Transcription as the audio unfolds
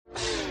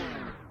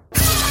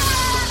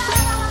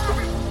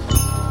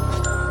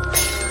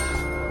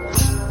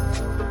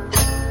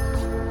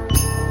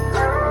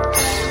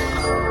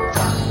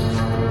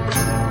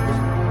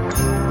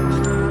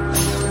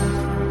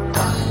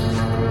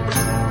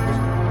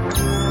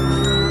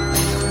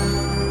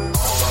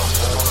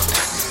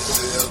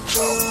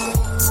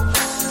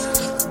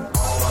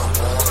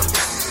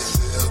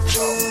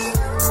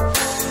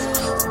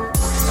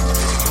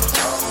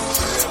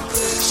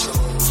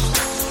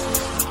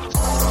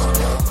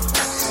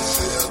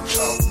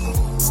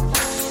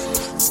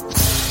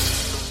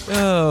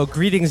So,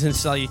 greetings and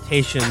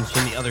salutations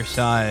from the other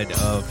side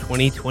of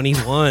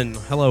 2021.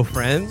 Hello,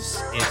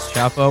 friends. It's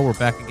Chapo. We're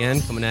back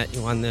again, coming at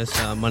you on this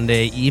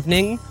Monday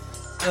evening.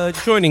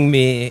 Joining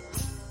me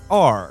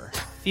are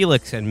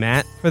Felix and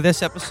Matt for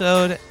this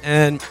episode,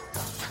 and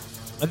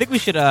I think we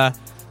should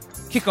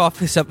kick off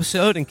this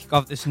episode and kick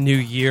off this new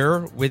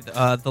year with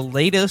the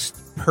latest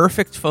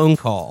perfect phone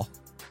call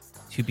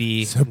to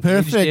be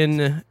engaged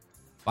in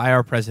by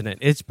our president.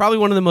 It's probably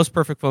one of the most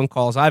perfect phone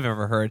calls I've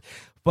ever heard.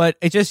 But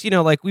it just,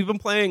 like we've been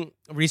playing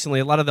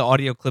recently, a lot of the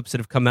audio clips that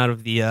have come out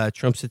of the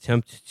Trump's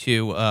attempt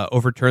to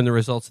overturn the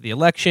results of the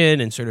election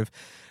and sort of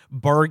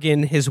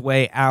bargain his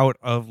way out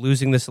of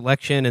losing this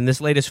election. And this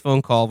latest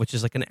phone call, which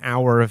is like an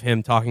hour of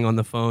him talking on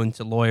the phone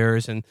to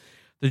lawyers and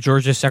the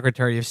Georgia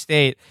Secretary of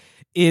State,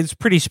 is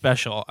pretty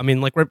special. I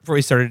mean, like right before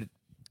we started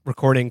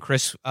recording,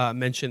 Chris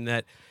mentioned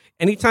that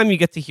anytime you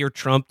get to hear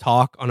Trump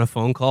talk on a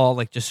phone call,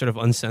 like just sort of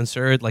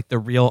uncensored, like the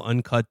real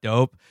uncut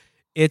dope,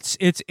 it's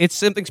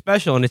something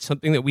special, and it's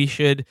something that we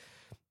should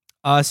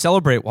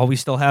celebrate while we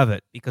still have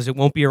it, because it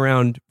won't be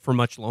around for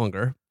much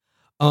longer.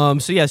 So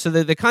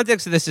the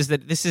context of this is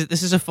that this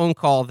is a phone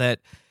call that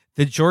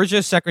the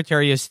Georgia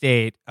Secretary of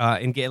State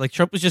like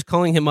Trump was just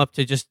calling him up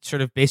to just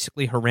sort of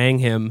basically harangue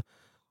him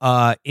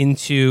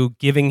into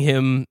giving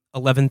him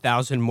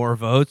 11,000 more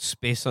votes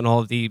based on all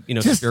of the you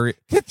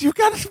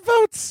got some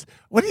votes.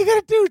 What are you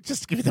gonna do?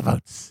 Just give me the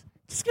votes.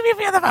 Just give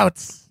me the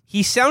votes.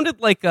 He sounded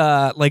like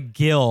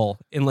Gil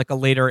in like a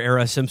later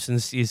era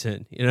Simpsons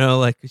season,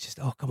 like it's just,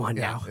 oh, come on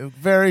now.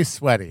 Very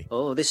sweaty.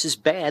 Oh, this is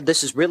bad.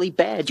 This is really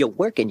bad. You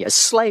work and you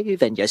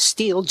slave and you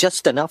steal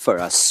just enough for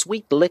a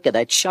sweet lick of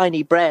that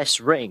shiny brass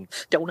ring.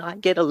 Don't I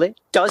get a lick?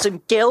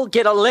 Doesn't Gil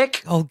get a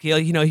lick? Old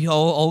Gil,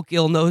 old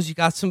Gil knows you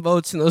got some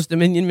votes in those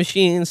Dominion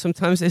machines.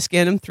 Sometimes they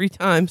scan them 3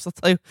 times.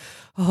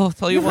 I'll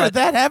tell you You've what. heard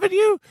that, haven't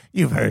you?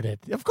 You've heard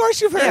it. Of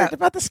course you've heard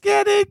about the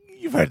scanning.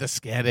 You've heard the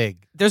scanning.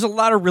 There's a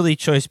lot of really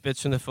choice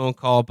bits from the phone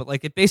call, but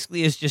like it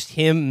basically is just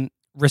him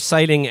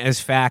reciting as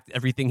fact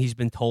everything he's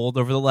been told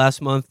over the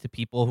last month to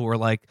people who are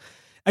like,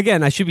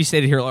 again, I should be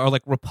stated here, are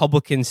like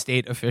Republican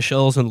state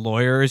officials and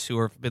lawyers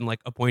who have been like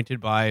appointed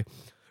by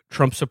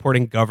Trump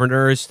supporting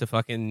governors to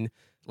fucking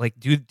like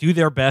do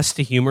their best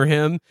to humor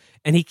him.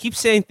 And he keeps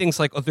saying things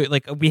like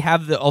we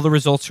have all the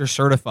results are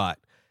certified.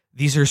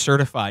 These are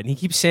certified. And he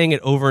keeps saying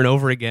it over and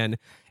over again.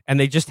 And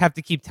they just have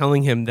to keep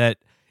telling him that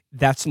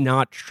that's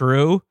not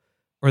true,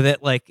 or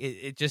that like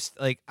it just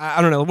like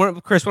I don't know.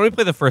 Chris, why don't we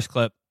play the first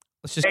clip?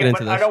 Let's just get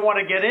into this. I don't want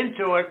to get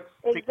into it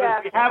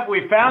because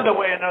we found a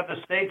way in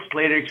other states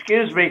later.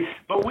 Excuse me,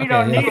 but we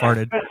don't need it.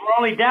 We're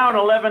only down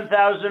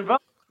 11,000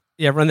 votes.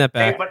 Yeah, run that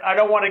back. But I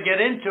don't want to get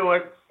into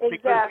it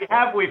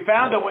because we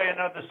found a way in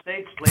other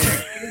states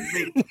later.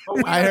 Excuse me.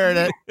 I heard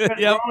it.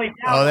 Yep.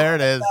 Oh, there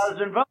it is.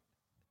 Votes.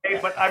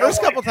 But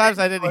First couple times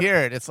I didn't hear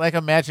it. It's like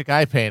a magic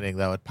eye painting,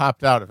 though. It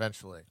popped out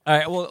eventually. All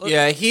right. Well,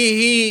 yeah,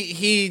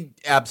 he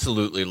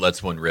absolutely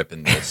lets one rip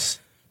in this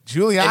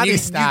Giuliani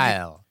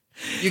style.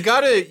 You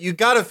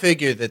gotta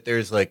figure that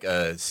there's like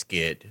a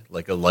skid,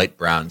 like a light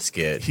brown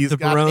skid. He's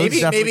got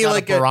maybe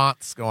like a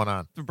Barantz going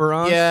on.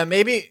 Barantz? Yeah,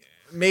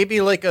 maybe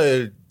like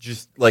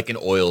just like an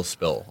oil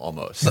spill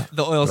almost.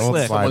 The oil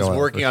slick. Someone's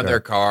working on their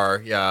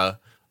car. Yeah.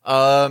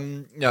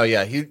 No,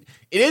 yeah. He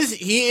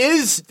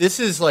is. This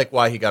is like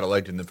why he got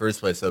elected in the first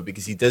place, though,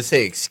 because he does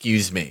say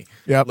 "excuse me,"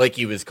 like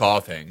he was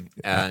coughing,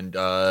 and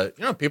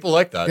people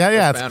like that.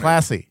 Yeah, it's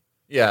classy.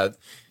 Yeah,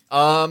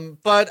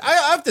 but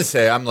I have to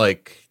say, I'm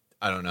like,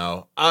 I don't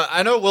know.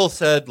 I know Will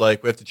said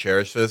like we have to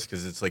cherish this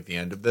because it's like the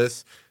end of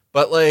this,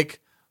 but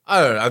like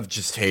I don't know. I've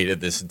just hated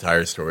this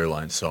entire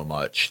storyline so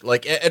much.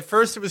 Like at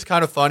first, it was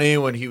kind of funny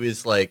when he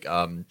was like,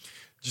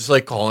 just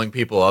like calling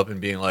people up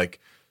and being like,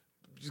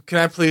 "Can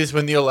I please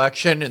win the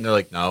election?" And they're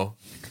like, "No."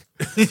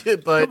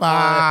 But come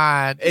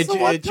on, it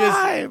just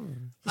I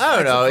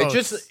don't know.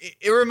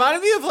 It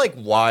reminded me of like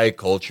why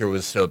culture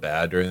was so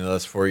bad during the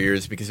last 4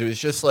 years, because it was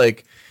just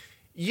like,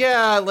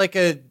 like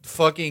a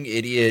fucking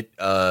idiot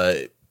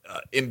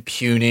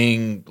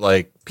impugning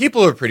like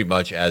people are pretty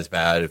much as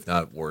bad, if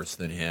not worse,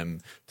 than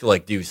him to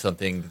like do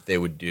something that they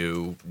would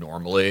do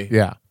normally.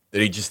 Yeah, that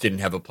he just didn't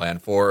have a plan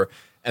for,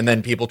 and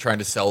then people trying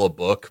to sell a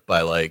book by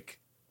like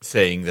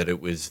saying that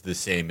it was the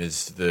same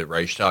as the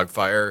Reichstag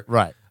fire,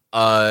 right?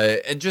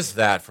 And just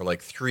that for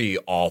like 3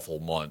 awful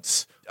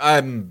months.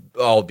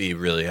 I'll be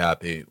really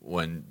happy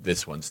when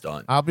this one's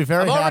done. I'll be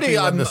very happy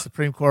when the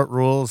Supreme Court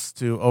rules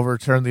to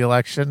overturn the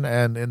election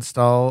and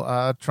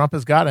install Trump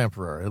as God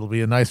Emperor. It'll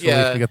be a nice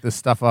relief to get this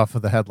stuff off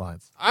of the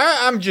headlines.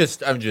 I'm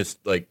just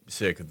like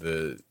sick of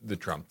the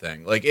Trump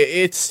thing. Like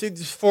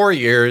it's 4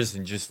 years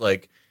and just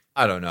like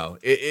I don't know.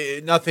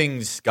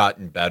 Nothing's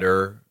gotten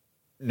better.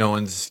 No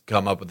one's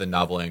come up with a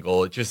novel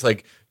angle. It's just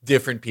like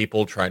different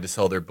people trying to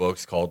sell their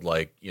books called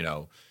like,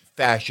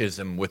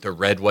 fascism with a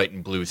red, white,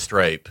 and blue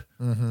stripe.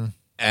 Mm-hmm.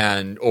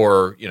 And,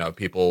 or,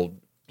 people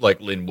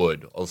like Lynn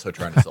Wood also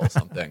trying to sell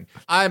something.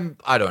 I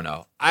don't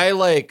know. I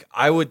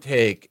would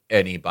take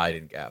any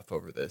Biden gaffe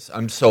over this.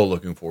 I'm so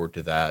looking forward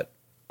to that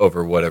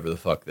over whatever the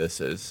fuck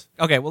this is.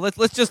 Okay, well let's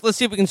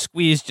see if we can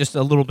squeeze just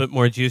a little bit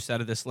more juice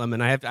out of this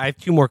lemon. I have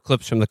two more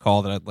clips from the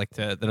call that I'd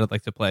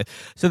like to play.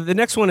 So the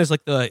next one is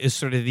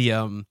sort of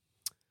the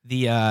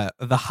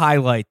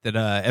highlight that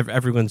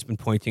everyone's been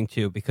pointing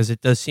to, because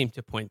it does seem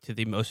to point to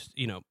the most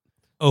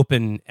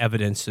open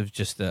evidence of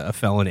just a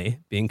felony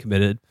being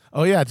committed.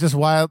 Oh yeah, just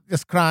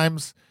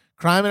crimes,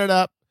 criming it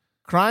up.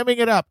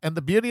 And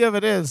the beauty of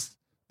it is,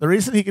 the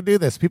reason he could do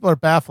this, people are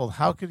baffled.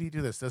 How could he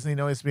do this? Doesn't he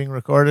know he's being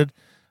recorded?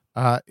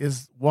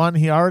 Is one,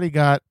 he already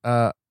got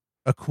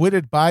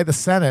acquitted by the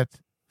Senate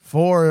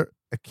for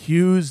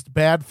accused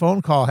bad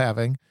phone call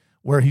having,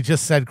 where he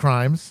just said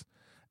crimes.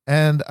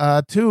 And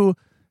two,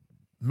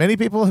 many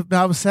people have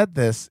now said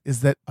this,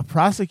 is that a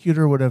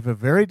prosecutor would have a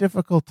very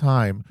difficult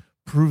time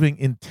proving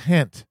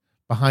intent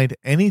behind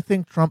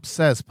anything Trump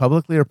says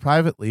publicly or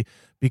privately,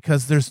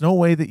 because there's no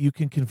way that you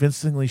can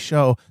convincingly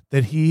show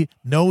that he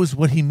knows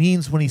what he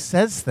means when he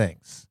says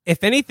things.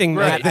 If anything,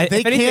 right.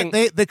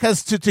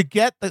 Because to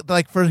get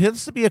for him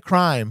to be a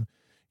crime,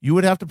 you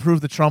would have to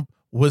prove that Trump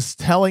was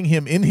telling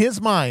him in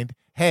his mind,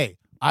 hey,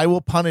 I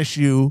will punish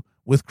you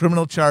with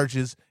criminal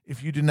charges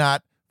if you do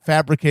not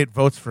fabricate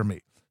votes for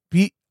me.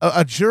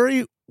 A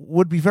jury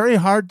would be very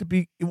hard to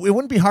be. It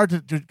wouldn't be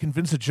hard to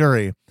convince a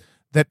jury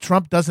that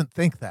Trump doesn't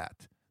think that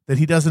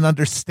he doesn't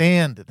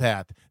understand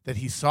that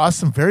he saw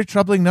some very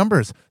troubling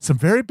numbers, some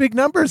very big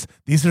numbers.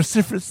 These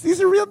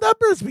are real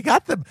numbers. We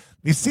got them.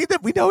 We see them.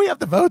 We know we have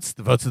the votes.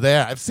 The votes are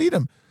there. I've seen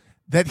them.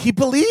 That he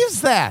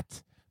believes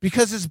that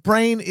because his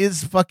brain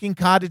is fucking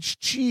cottage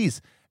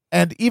cheese.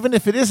 And even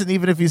if it isn't,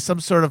 even if he's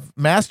some sort of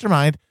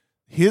mastermind,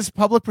 his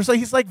public persona,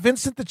 he's like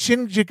Vincent the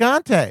Chin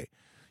Gigante.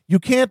 You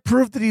can't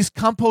prove that he's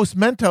compost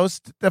Mentos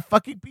to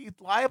fucking be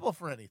liable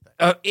for anything.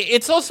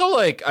 It's also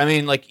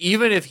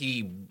even if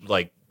he,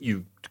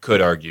 you could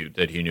argue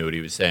that he knew what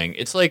he was saying,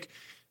 it's like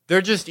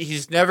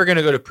he's never going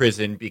to go to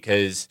prison,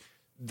 because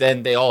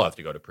then they all have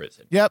to go to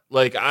prison. Yep.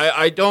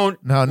 I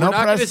don't. No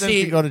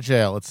president can go to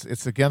jail.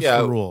 It's against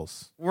the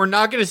rules. We're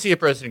not going to see a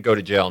president go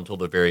to jail until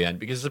the very end,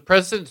 because the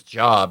president's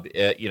job,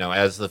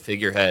 as the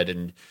figurehead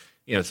and,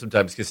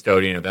 sometimes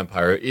custodian of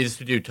empire, is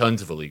to do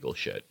tons of illegal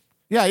shit.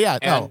 Yeah.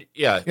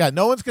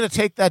 No one's going to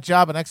take that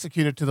job and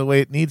execute it to the way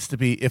it needs to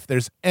be if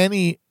there's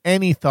any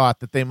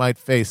thought that they might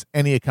face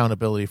any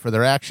accountability for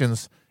their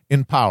actions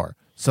in power.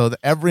 So that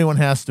everyone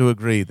has to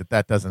agree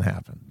that doesn't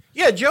happen.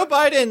 Yeah, Joe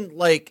Biden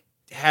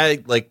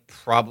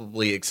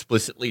probably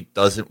explicitly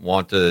doesn't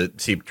want to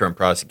see Trump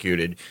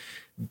prosecuted.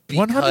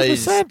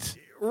 100%.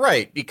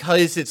 Right,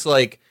 because it's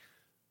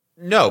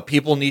no,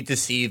 people need to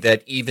see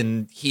that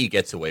even he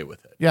gets away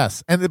with it.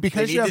 Yes, and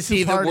because they you need have to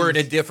see parties, that we're in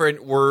a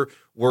different,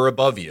 we're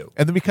above you.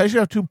 And then because you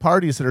have two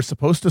parties that are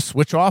supposed to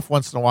switch off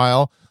once in a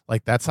while,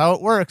 that's how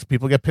it works.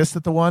 People get pissed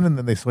at the one and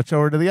then they switch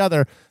over to the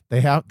other.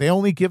 They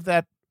only give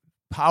that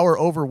power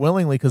over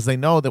willingly because they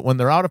know that when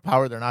they're out of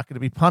power, they're not going to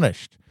be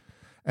punished.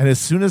 And as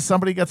soon as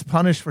somebody gets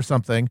punished for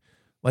something,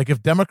 like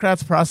if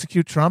Democrats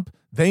prosecute Trump,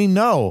 they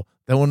know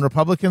that when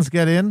Republicans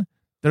get in,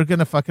 they're going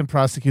to fucking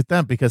prosecute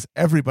them, because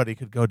everybody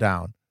could go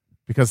down,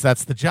 because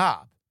that's the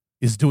job,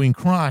 is doing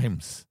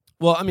crimes.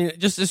 Well, I mean,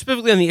 just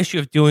specifically on the issue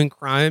of doing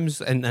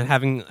crimes and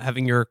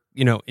having your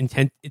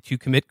intent to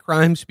commit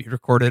crimes be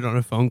recorded on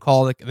a phone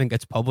call that then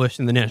gets published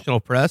in the national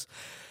press,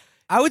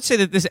 I would say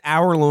that this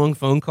hour-long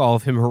phone call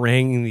of him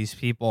haranguing these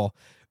people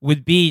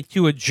would be,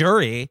 to a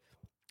jury,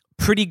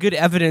 pretty good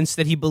evidence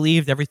that he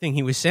believed everything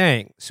he was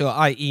saying. So,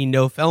 i.e.,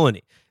 no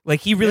felony.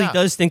 He really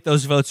does think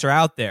those votes are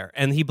out there,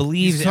 and he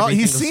believes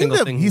every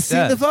single thing he says. He's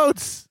seen the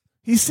votes.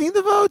 He's seen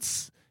the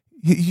votes.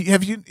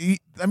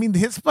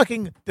 His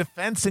fucking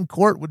defense in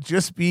court would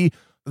just be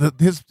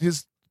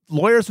his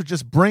lawyers would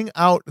just bring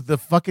out the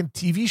fucking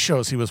TV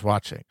shows he was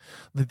watching.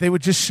 They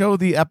would just show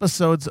the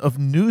episodes of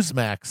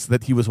Newsmax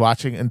that he was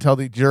watching and tell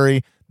the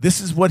jury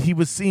this is what he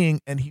was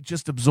seeing, and he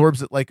just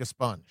absorbs it like a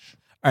sponge.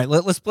 All right,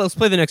 let's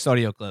play the next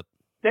audio clip.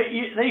 They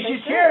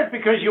should share it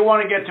because you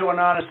want to get to an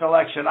honest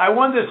election. I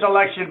won this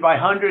election by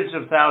hundreds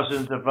of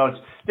thousands of votes.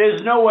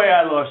 There's no way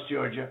I lost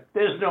Georgia.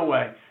 There's no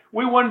way.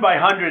 We won by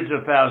hundreds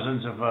of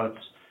thousands of votes.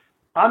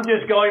 I'm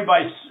just going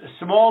by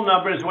small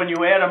numbers. When you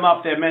add them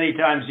up, they're many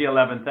times the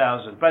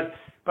 11,000. But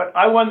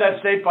I won that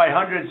state by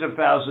hundreds of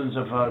thousands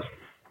of votes.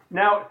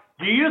 Now,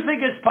 do you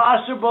think it's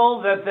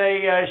possible that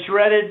they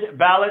shredded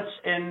ballots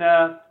in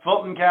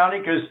Fulton County?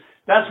 Because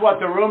that's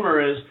what the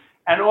rumor is.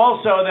 And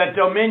also that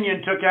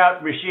Dominion took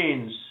out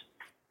machines.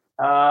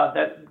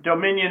 That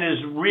Dominion is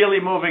really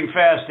moving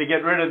fast to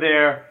get rid of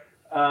their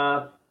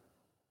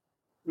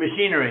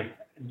machinery.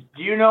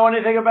 Do you know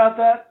anything about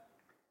that?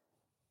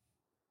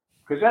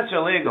 Because that's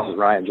illegal. This is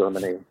Ryan,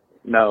 Germany.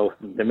 No,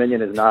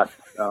 Dominion is not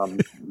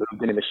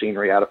moved any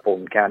machinery out of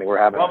Fulton County. We're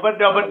having. But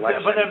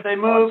have they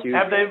moved?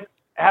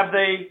 Have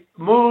they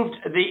moved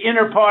the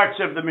inner parts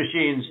of the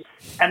machines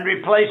and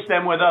replaced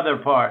them with other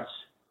parts?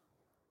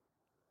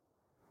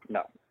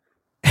 No.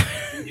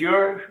 You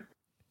sure,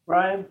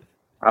 Ryan?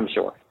 I'm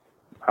sure,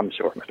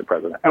 Mr.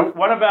 President. And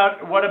what about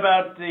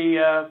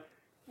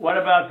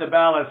the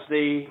ballots?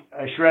 The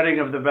shredding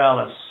of the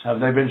ballots. Have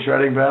they been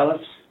shredding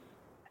ballots?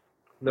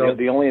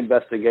 The only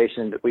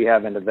investigation that we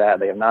have into that,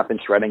 they have not been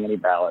shredding any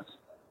ballots.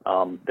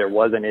 There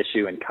was an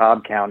issue in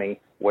Cobb County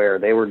where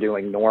they were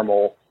doing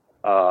normal,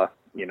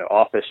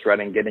 office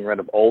shredding, getting rid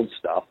of old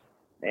stuff,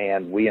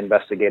 and we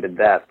investigated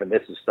that. But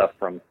this is stuff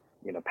from,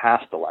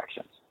 past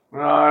elections.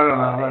 Well,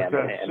 I don't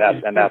know.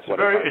 And that's what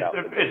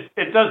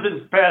it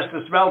doesn't pass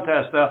the smell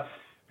test, though,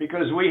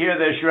 because we hear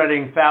they're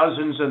shredding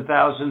thousands and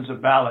thousands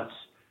of ballots.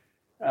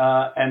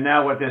 And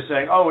now what they're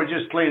saying, we're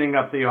just cleaning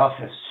up the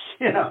office.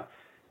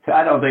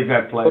 I don't think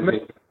that plays.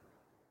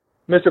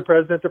 Mr.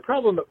 President, the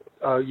problem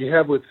you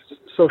have with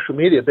social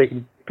media,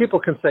 people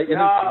can say anything.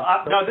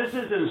 No, this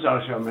isn't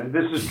social media.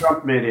 This is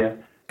Trump media.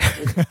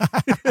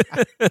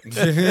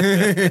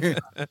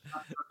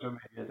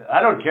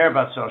 I don't care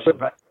about social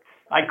media.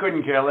 I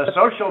couldn't care less.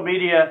 Social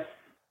media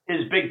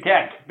is big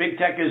tech. Big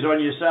tech is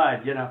on your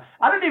side.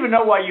 I don't even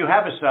know why you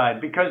have a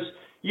side, because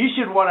you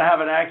should want to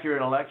have an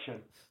accurate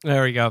election.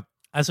 There we go.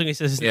 That's what he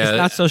says. It's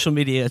not social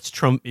media. It's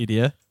Trump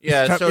media.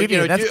 Yeah, Trump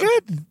media. That's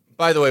good.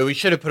 By the way, we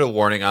should have put a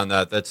warning on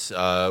that. That's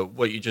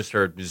what you just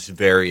heard was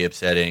very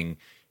upsetting.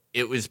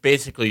 It was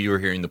basically you were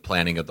hearing the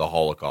planning of the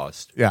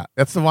Holocaust. Yeah,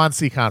 that's the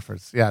Wannsee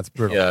conference. Yeah, it's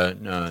brutal.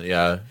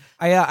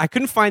 I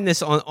couldn't find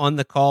this on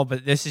the call,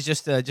 but this is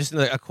just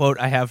a quote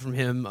I have from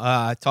him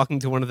talking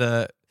to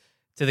the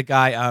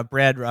guy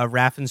Brad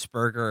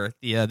Raffensperger,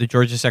 the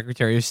Georgia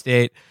Secretary of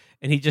State,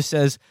 and he just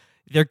says,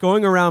 "They're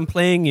going around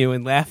playing you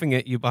and laughing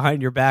at you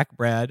behind your back,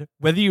 Brad.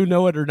 Whether you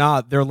know it or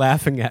not, they're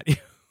laughing at you."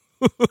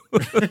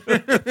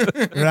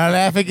 They're not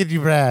laughing at you,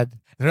 Brad.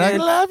 They're not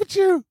going to laugh at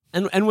you.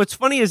 And what's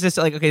funny is this,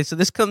 so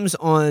this comes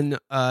on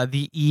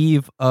the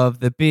eve of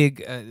the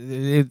big,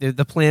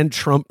 the planned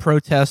Trump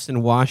protest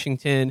in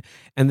Washington,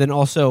 and then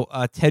also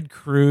Ted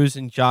Cruz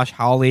and Josh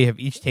Hawley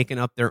have each taken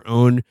up their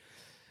own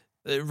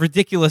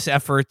ridiculous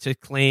effort to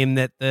claim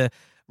that the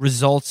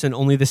results in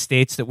only the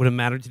states that would have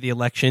mattered to the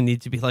election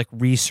need to be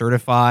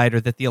recertified, or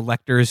that the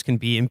electors can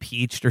be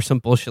impeached or some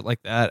bullshit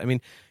like that. I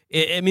mean,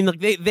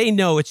 they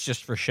know it's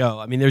just for show.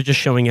 I mean, they're just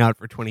showing out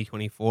for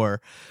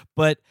 2024.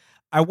 But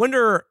I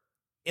wonder,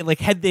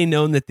 had they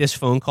known that this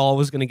phone call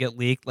was going to get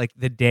leaked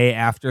the day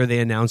after they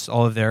announced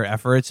all of their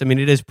efforts, I mean,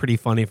 it is pretty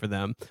funny for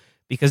them,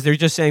 because they're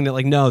just saying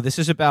that no, this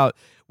is about,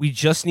 we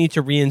just need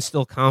to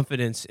reinstill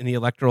confidence in the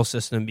electoral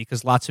system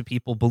because lots of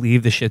people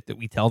believe the shit that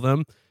we tell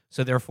them.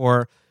 So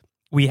therefore,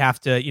 we have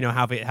to,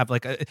 have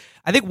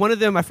I think one of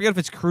them, I forget if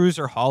it's Cruz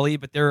or Hawley,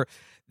 but they're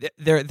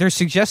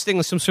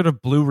suggesting some sort of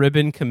blue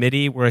ribbon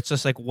committee where it's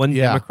just one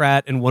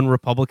Democrat and one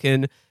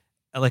Republican,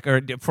 or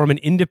from an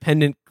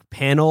independent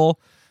panel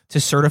to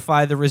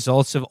certify the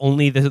results of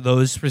only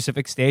those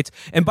specific states.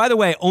 And by the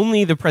way,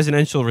 only the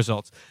presidential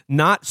results,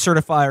 not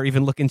certify or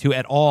even look into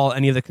at all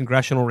any of the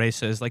congressional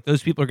races.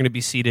 Those people are going to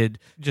be seated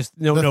just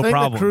no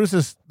problem.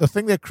 The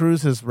thing that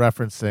Cruz is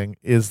referencing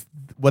is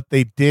what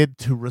they did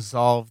to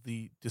resolve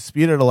the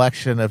disputed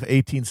election of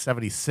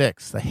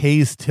 1876, the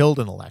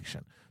Hayes-Tilden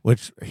election,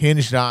 which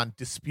hinged on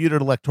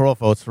disputed electoral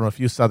votes from a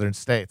few southern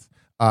states.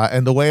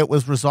 And the way it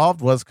was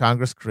resolved was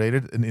Congress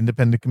created an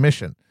independent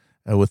commission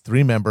with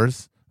 3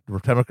 members,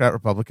 Democrat,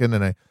 Republican,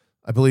 and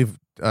I believe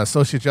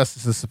Associate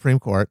Justice of the Supreme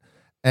Court.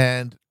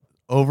 And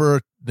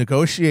over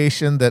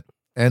negotiation that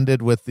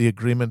ended with the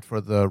agreement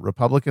for the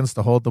Republicans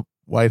to hold the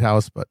White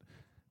House, but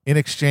in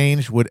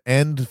exchange would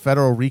end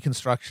federal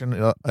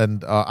reconstruction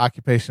and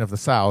occupation of the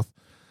South,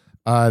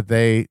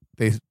 they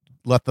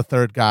let the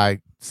third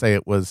guy say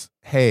it was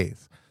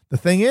Hayes. The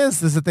thing is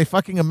that they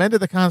fucking amended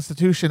the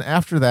Constitution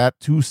after that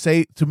to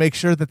make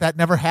sure that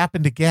never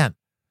happened again.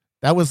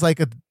 That was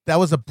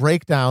a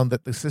breakdown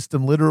that the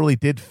system literally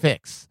did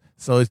fix.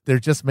 So they're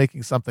just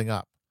making something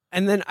up.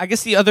 And then I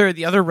guess the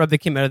other rub that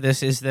came out of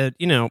this is that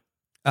a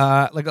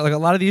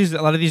lot of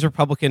these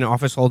Republican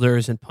office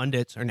holders and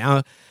pundits are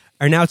now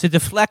to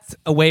deflect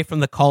away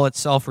from the call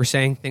itself for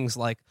saying things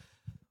like,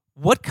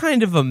 "What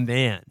kind of a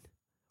man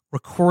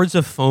records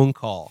a phone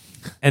call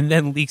and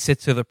then leaks it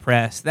to the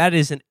press? That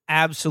is an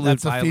absolute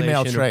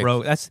violation of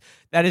bro.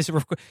 That is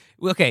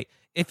okay."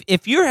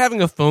 If you're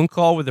having a phone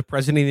call with the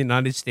president of the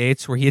United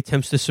States where he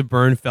attempts to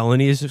suborn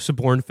felonies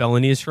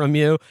from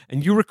you,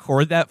 and you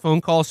record that phone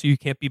call so you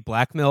can't be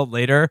blackmailed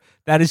later,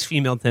 that is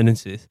female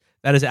tendencies.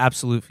 That is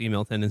absolute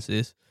female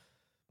tendencies.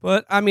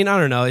 But I mean, I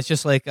don't know. It's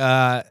just these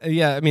are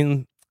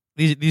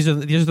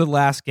the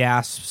last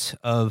gasps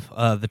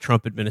of the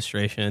Trump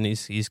administration.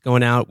 He's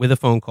going out with a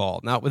phone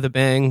call, not with a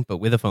bang, but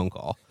with a phone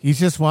call. He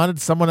just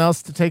wanted someone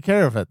else to take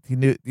care of it.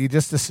 He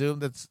just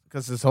assumed that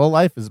because his whole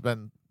life has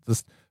been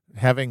just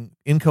having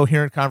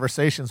incoherent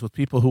conversations with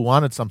people who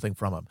wanted something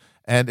from him.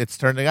 And it's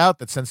turning out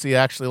that since he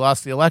actually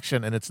lost the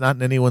election, and it's not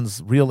in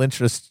anyone's real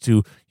interest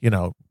to,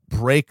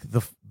 break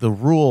the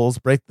rules,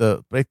 break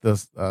the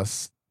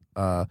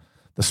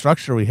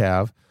structure we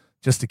have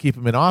just to keep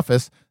him in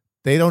office,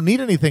 they don't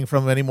need anything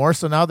from him anymore.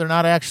 So now they're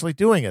not actually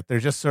doing it. They're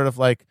just sort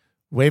of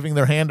waving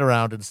their hand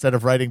around instead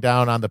of writing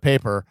down on the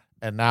paper.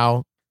 And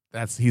now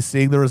he's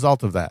seeing the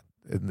result of that.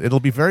 It'll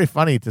be very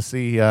funny to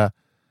see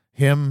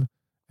him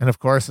and, of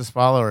course, his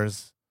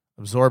followers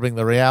absorbing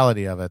the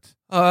reality of it.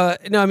 No,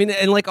 I mean,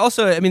 and like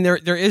also, I mean,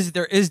 there is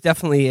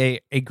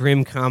definitely a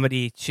grim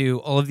comedy to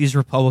all of these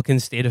Republican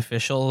state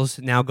officials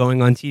now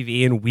going on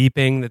TV and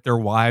weeping that their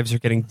wives are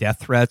getting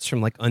death threats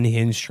from like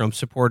unhinged Trump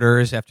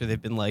supporters after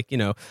they've been like,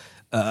 now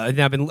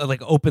been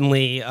like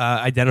openly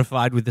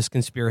identified with this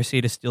conspiracy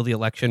to steal the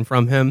election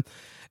from him.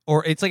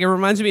 Or it's like, it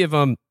reminds me of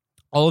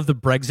all of the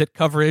Brexit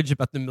coverage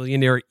about the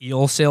millionaire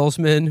eel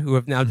salesmen who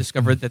have now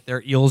discovered that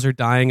their eels are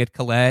dying at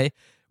Calais,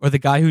 or the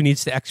guy who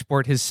needs to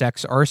export his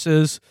sex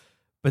arses.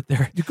 But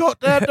you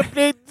got to have the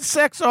bleeding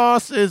sex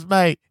horses,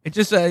 mate. It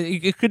just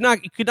you could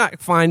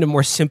not find a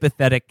more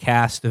sympathetic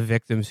cast of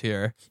victims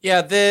here.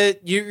 Yeah,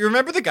 you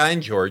remember the guy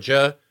in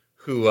Georgia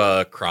who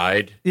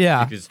cried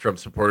because Trump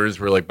supporters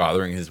were like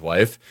bothering his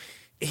wife?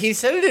 He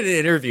said it in an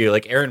interview,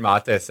 like Aaron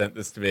Mata sent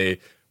this to me,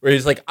 where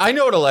he's like, I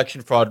know what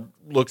election fraud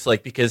looks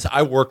like because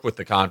I work with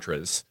the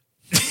Contras.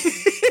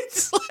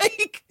 It's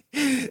like,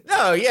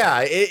 no,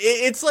 yeah.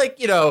 It's like,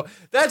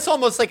 that's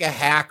almost like a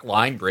hack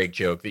line break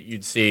joke that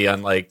you'd see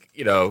on like,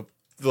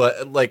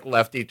 like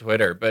lefty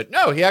Twitter. But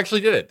no, he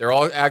actually did it. They're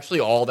all actually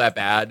all that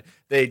bad.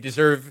 They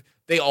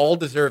all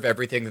deserve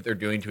everything that they're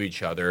doing to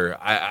each other.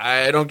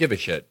 I don't give a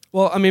shit.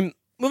 Well, I mean,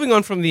 moving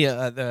on from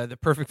the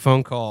perfect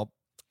phone call,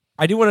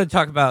 I do want to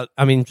talk about,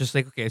 I mean, just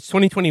like, okay, it's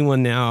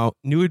 2021 now,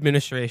 new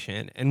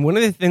administration. And one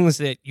of the things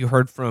that you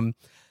heard from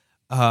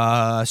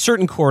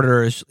certain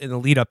quarters in the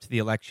lead up to the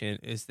election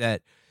is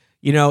that,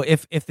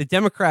 if the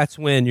Democrats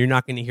win, you're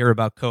not going to hear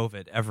about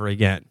COVID ever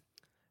again.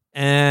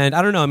 And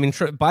I don't know. I mean,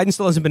 Biden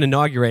still hasn't been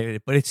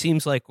inaugurated, but it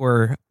seems like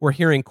we're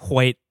hearing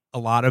quite a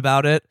lot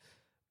about it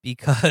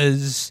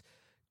because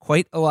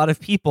quite a lot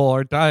of people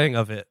are dying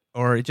of it.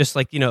 Or just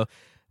like,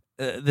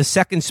 the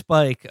second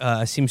spike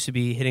seems to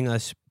be hitting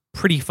us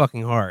pretty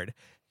fucking hard.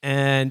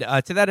 And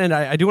to that end,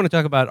 I do want to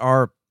talk about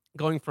our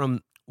going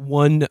from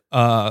one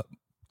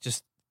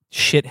just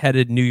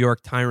shit-headed New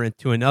York tyrant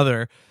to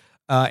another.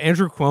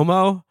 Andrew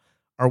Cuomo,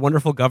 our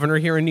wonderful governor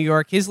here in New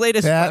York, his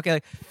latest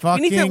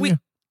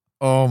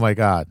oh my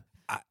God.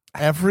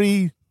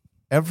 Every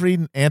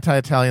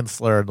anti-Italian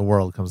slur in the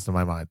world comes to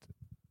my mind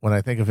when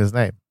I think of his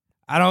name.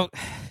 I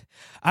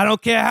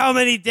don't care how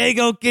many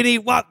Dago, Guinea,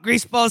 Wop,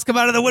 greaseballs come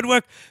out of the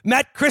woodwork.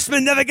 Matt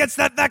Christman never gets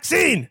that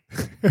vaccine.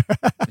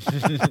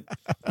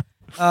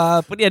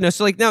 But yeah, no.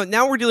 So like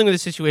now we're dealing with a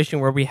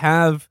situation where we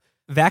have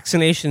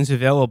vaccinations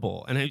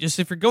available, and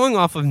if you're going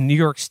off of New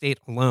York State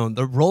alone,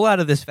 the rollout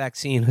of this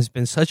vaccine has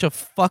been such a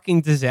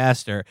fucking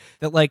disaster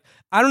that like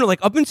I don't know,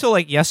 like up until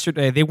like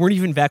yesterday, they weren't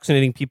even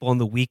vaccinating people on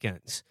the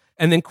weekends.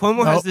 And then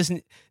Cuomo has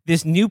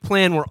this new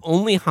plan where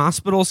only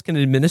hospitals can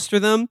administer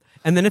them,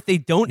 and then if they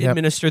don't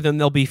administer them,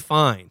 they'll be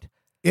fined.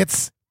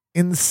 It's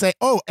insane.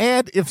 Oh,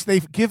 and if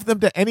they give them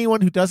to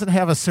anyone who doesn't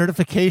have a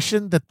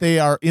certification that they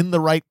are in the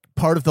right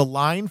part of the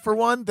line for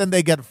one, then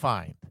they get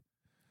fined.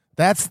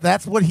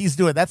 That's what he's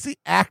doing. That's the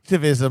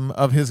activism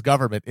of his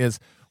government.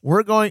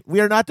 We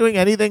are not doing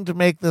anything to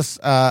make this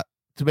a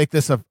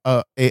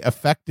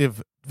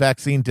effective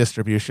vaccine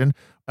distribution.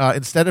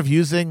 Instead of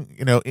using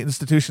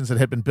institutions that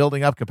had been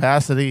building up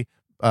capacity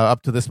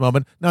up to this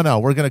moment, no,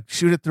 we're going to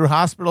shoot it through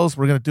hospitals.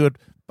 We're going to do it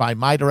by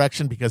my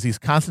direction because he's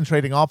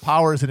concentrating all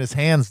powers in his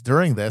hands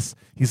during this.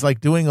 He's like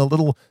doing a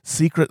little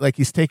secret, like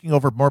he's taking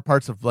over more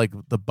parts of like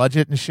the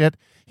budget and shit.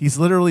 He's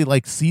literally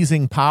like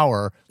seizing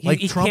power, like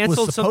he Trump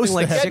was supposed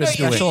to have been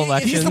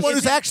doing. He's the one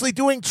who's actually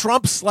doing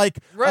Trump's like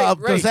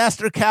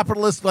disaster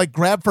capitalist like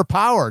grab for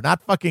power,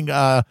 not fucking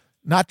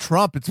not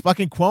Trump. It's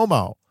fucking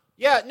Cuomo.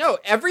 Yeah, no,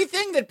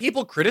 everything that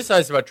people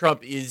criticize about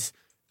Trump is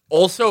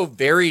also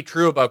very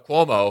true about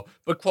Cuomo,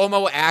 but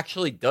Cuomo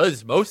actually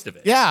does most of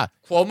it. Yeah.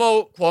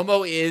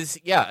 Cuomo is,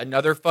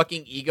 another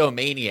fucking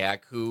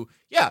egomaniac who,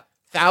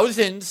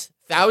 thousands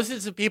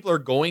of people are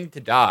going to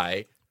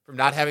die from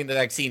not having the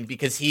vaccine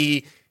because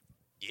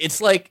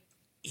it's like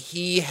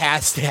he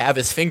has to have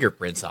his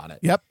fingerprints on it.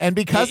 Yep. And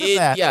because of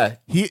that,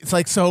 it's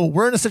like, so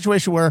we're in a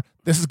situation where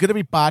this is going to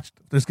be botched.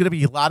 There's going to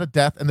be a lot of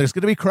death and there's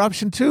going to be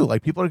corruption too.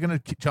 Like people are going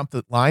to jump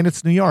the line.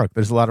 It's New York.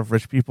 There's a lot of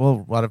rich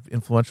people, a lot of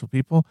influential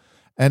people.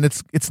 And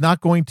it's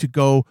not going to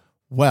go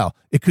well.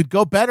 It could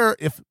go better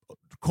if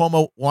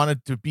Cuomo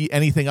wanted to be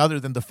anything other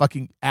than the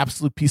fucking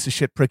absolute piece of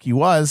shit prick he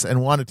was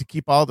and wanted to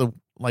keep all the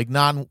like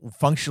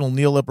non-functional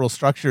neoliberal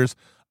structures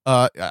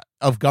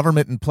of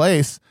government in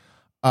place.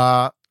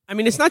 I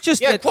mean, it's not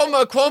just that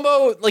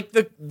Cuomo, like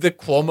the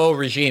Cuomo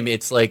regime.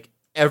 It's like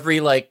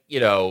every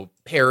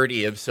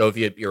parody of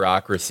Soviet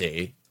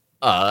bureaucracy,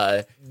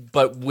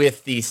 but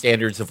with the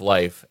standards of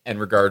life and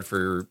regard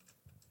for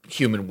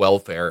human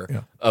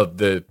welfare of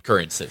the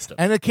current system.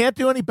 And it can't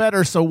do any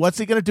better. So what's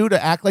he going to do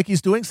to act like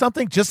he's doing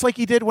something? Just like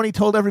he did when he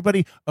told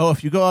everybody, oh,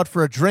 if you go out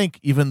for a drink,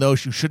 even though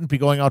you shouldn't be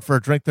going out for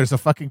a drink, there's a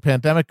fucking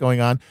pandemic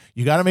going on.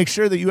 You got to make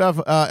sure that you have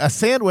a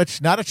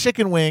sandwich, not a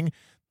chicken wing.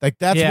 Like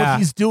that's what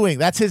he's doing.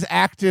 That's his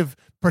active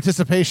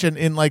participation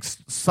in like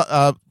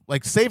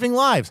saving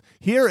lives.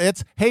 Here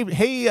it's,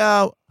 hey,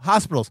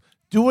 hospitals,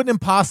 do an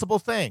impossible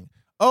thing.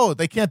 Oh,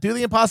 they can't do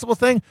the impossible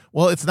thing?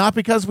 Well, it's not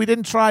because we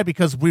didn't try,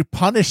 because we're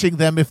punishing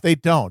them if they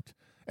don't.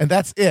 And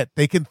that's it.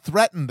 They can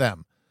threaten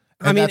them.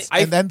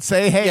 And then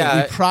say, hey,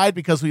 yeah. we cried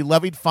because we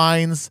levied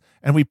fines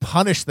and we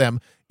punished them,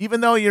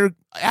 even though you're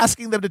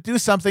asking them to do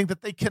something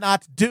that they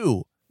cannot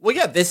do. Well,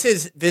 yeah, this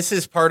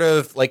is part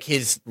of like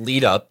his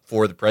lead up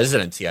for the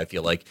presidency. I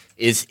feel like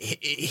is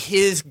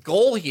his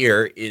goal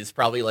here is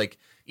probably like,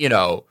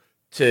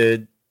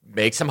 to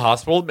make some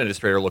hospital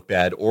administrator look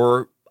bad,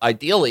 or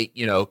ideally,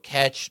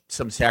 catch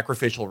some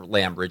sacrificial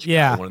lamb rich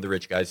guy, one of the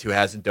rich guys who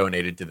hasn't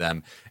donated to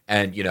them,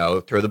 and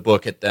throw the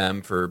book at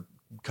them for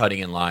cutting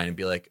in line and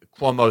be like,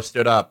 Cuomo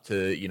stood up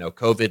to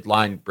COVID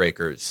line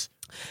breakers.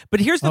 But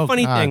here's the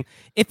funny thing: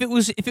 if it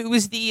was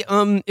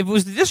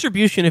the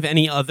distribution of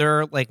any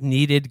other like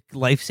needed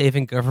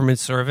life-saving government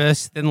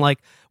service, then like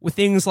with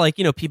things like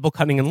people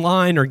cutting in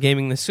line or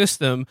gaming the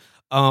system,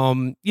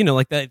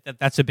 like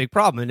that's a big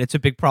problem, and it's a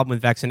big problem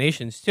with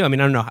vaccinations too. I mean,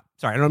 I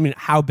don't mean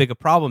how big a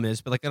problem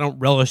is, but like I don't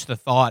relish the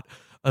thought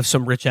of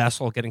some rich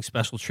asshole getting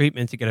special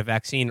treatment to get a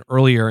vaccine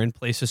earlier in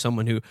place of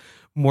someone who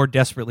more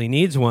desperately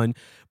needs one.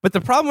 But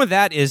the problem with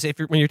that is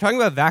when you're talking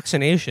about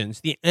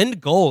vaccinations, the end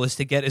goal is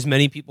to get as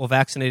many people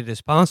vaccinated as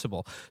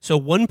possible. So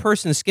one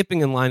person skipping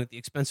in line at the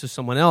expense of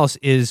someone else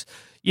is,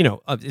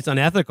 it's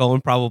unethical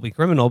and probably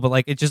criminal, but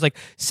like, it's just like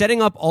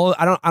setting up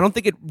I don't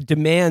think it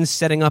demands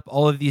setting up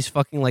all of these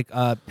fucking like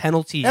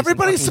penalties.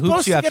 Everybody's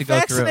supposed to get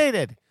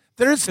vaccinated.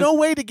 There's no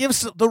way to give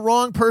the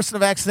wrong person a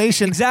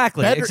vaccination.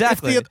 Exactly.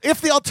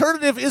 If the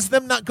alternative is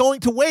them not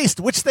going to waste,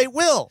 which they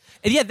will.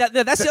 And yeah,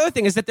 that's the other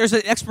thing is that there's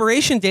an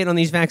expiration date on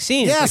these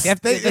vaccines. Yes,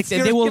 like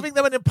they will giving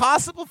them an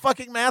impossible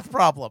fucking math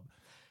problem,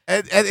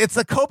 and it's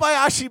a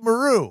Kobayashi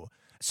Maru.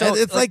 So and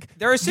it's like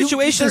there are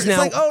situations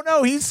now. It's like, oh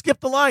no, he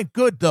skipped the line.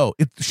 Good though.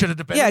 It should have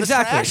been in the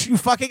trash. You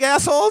fucking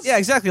assholes. Yeah,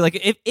 exactly. Like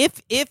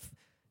if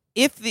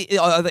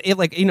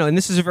and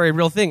this is a very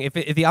real thing, if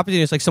the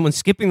opportunity is like someone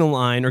skipping the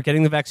line or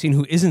getting the vaccine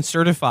who isn't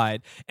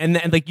certified, and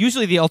like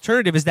usually the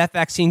alternative is that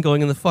vaccine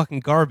going in the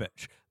fucking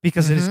garbage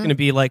because it's going to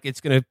be like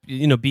it's going to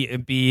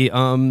be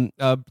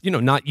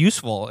not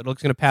useful.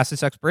 It's going to pass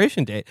its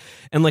expiration date,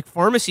 and like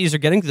pharmacies are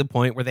getting to the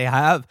point where they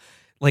have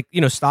like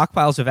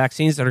stockpiles of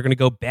vaccines that are going to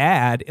go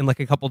bad in like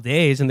a couple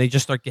days, and they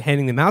just start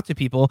handing them out to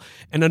people.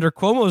 And under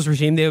Cuomo's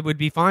regime, they would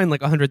be fined like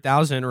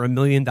 $100,000 or $1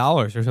 million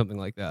or something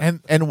like that.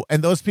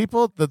 And those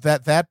people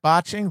that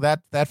botching,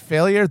 that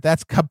failure,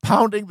 that's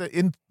compounding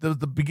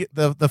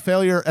the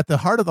failure at the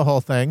heart of the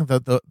whole thing,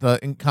 the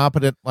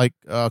incompetent, like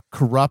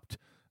corrupt,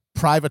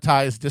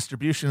 privatized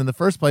distribution in the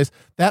first place.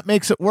 That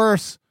makes it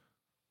worse.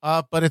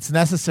 But it's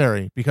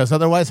necessary, because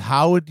otherwise,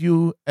 how would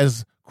you,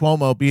 as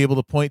Cuomo, be able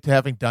to point to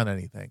having done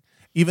anything?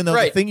 Even though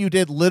the thing you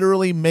did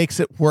literally makes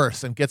it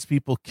worse and gets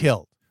people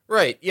killed.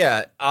 Right,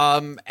 yeah.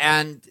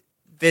 And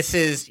this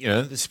is,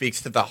 this speaks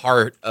to the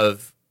heart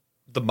of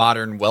the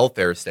modern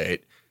welfare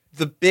state.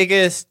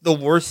 The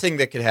worst thing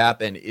that could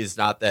happen is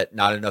not that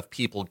not enough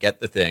people get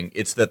the thing.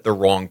 It's that the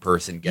wrong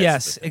person gets the thing.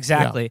 Yes,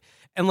 exactly. Yeah.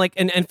 And like,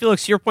 and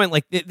Felix, to your point,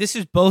 like this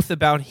is both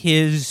about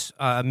his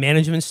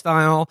management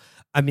style.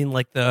 I mean,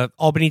 like the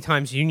Albany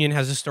Times-Union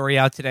has a story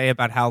out today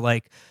about how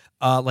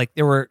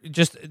there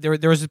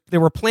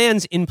were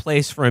plans in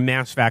place for a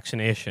mass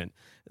vaccination.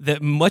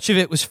 That much of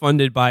it was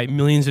funded by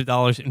millions of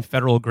dollars in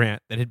federal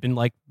grant that had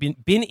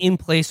been in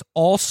place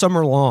all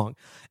summer long.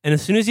 And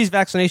as soon as these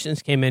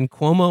vaccinations came in,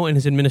 Cuomo and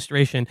his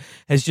administration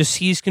has just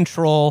seized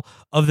control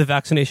of the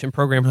vaccination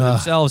program for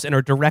themselves and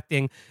are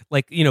directing,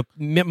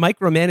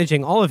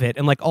 micromanaging all of it.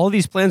 And like all of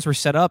these plans were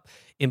set up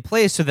in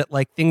place so that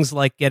like things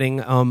like getting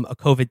a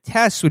COVID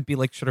test would be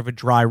like sort of a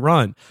dry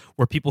run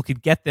where people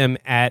could get them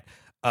at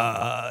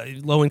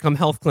low-income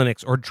health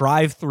clinics or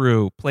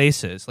drive-through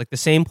places, like the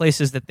same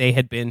places that they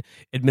had been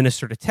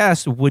administered a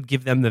test would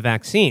give them the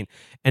vaccine.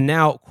 And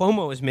now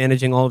Cuomo is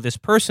managing all of this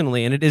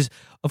personally, and it is,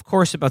 of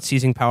course, about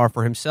seizing power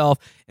for himself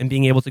and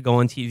being able to go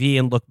on TV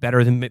and look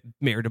better than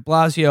Mayor de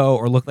Blasio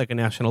or look like a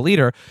national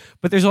leader.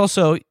 But there's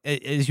also,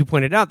 as you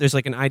pointed out, there's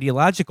like an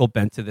ideological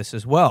bent to this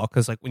as well,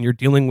 because like when you're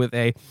dealing with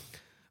a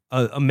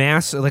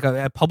mass, like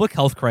a public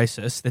health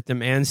crisis that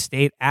demands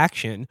state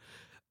action,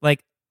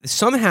 like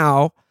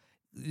somehow,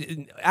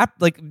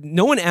 like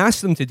no one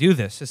asked them to do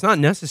this. It's not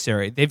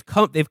necessary. They've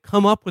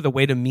come up with a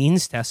way to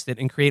means test it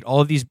and create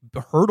all of these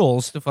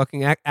hurdles to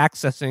fucking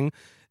accessing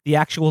the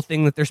actual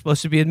thing that they're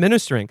supposed to be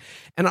administering.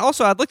 And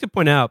also, I'd like to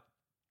point out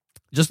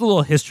just a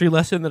little history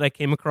lesson that I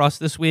came across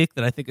this week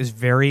that I think is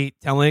very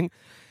telling.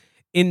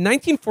 In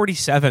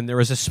 1947, there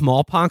was a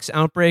smallpox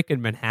outbreak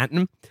in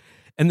Manhattan,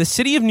 and the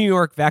city of New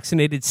York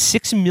vaccinated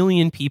 6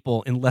 million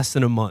people in less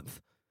than a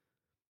month.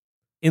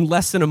 And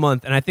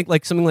I think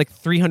like something like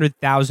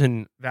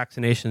 300,000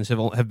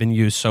 vaccinations have been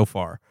used so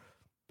far.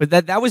 But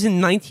that was in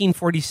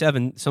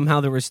 1947.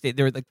 Somehow the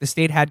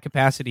state had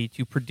capacity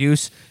to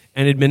produce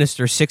and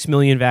administer 6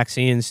 million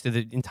vaccines to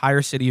the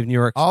entire city of New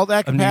York. All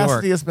that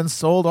capacity has been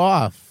sold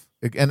off.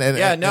 We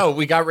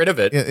got rid of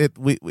it.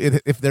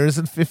 If there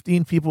isn't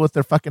 15 people with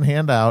their fucking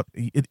hand out,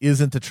 it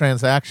isn't a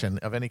transaction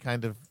of any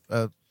kind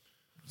of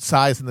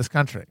size in this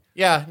country.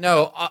 Yeah,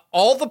 no.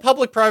 All the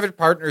public-private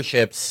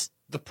partnerships,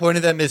 the point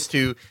of them is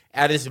to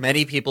add as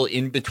many people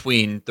in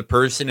between the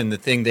person and the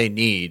thing they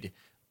need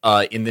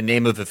in the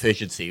name of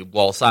efficiency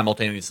while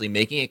simultaneously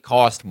making it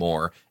cost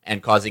more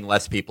and causing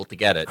less people to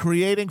get it.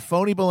 Creating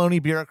phony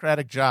baloney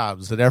bureaucratic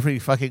jobs at every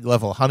fucking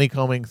level,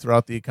 honeycombing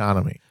throughout the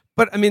economy.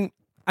 But I mean,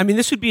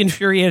 this would be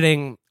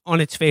infuriating on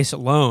its face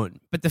alone.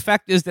 But the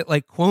fact is that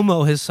like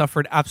Cuomo has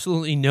suffered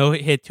absolutely no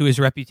hit to his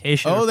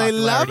reputation. Oh, or they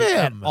love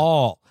popularity him at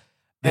all.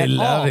 They At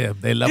love all. him.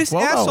 They love This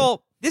Cuomo.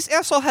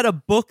 asshole had a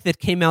book that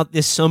came out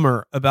this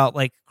summer about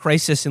like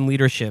crisis in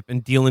leadership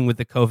and dealing with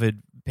the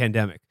COVID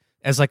pandemic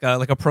as like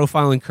a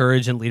profile in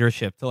courage and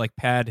leadership to like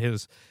pad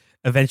his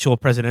eventual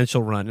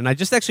presidential run. And I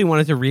just actually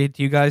wanted to read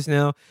to you guys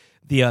now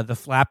the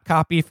flap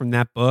copy from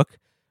that book,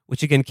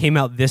 which again came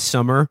out this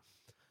summer.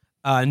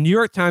 New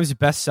York Times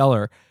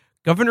bestseller.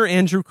 Governor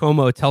Andrew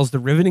Cuomo tells the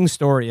riveting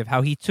story of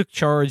how he took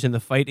charge in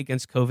the fight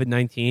against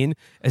COVID-19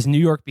 as New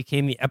York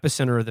became the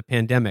epicenter of the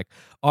pandemic,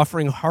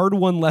 offering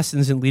hard-won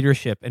lessons in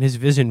leadership and his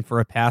vision for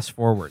a path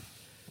forward.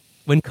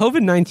 When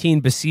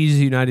COVID-19 besieged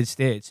the United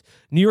States,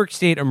 New York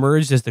State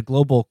emerged as the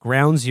global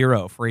ground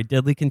zero for a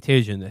deadly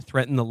contagion that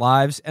threatened the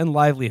lives and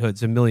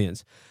livelihoods of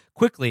millions.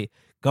 Quickly,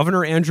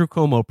 Governor Andrew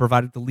Cuomo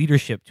provided the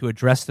leadership to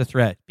address the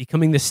threat,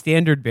 becoming the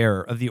standard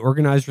bearer of the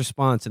organized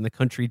response the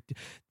country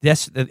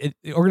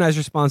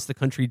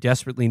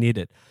desperately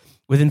needed.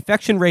 With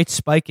infection rates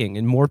spiking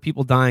and more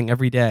people dying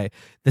every day,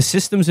 the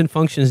systems and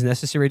functions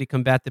necessary to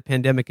combat the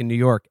pandemic in New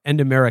York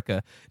and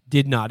America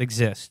did not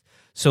exist.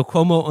 So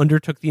Cuomo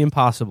undertook the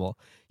impossible.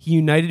 He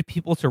united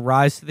people to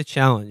rise to the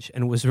challenge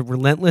and was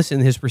relentless in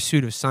his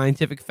pursuit of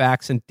scientific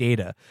facts and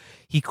data.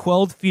 He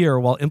quelled fear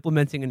while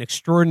implementing an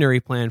extraordinary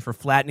plan for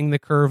flattening the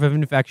curve of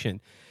infection.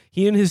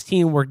 He and his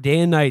team worked day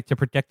and night to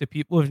protect the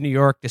people of New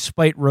York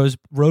despite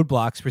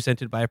roadblocks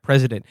presented by a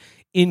president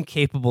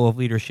incapable of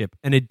leadership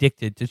and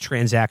addicted to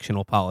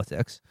transactional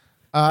politics.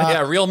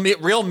 Real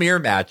mirror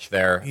match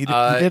there. He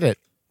did it.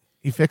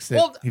 He fixed it.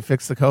 Well, he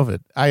fixed the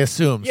COVID, I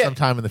assume,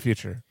 sometime in the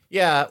future.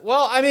 Yeah,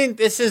 well, I mean,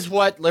 this is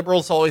what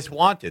liberals always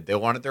wanted. They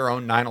wanted their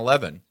own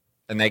 9/11,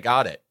 and they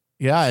got it.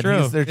 Yeah, and True.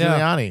 he's their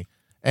Giuliani.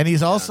 And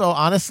he's also,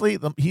 honestly,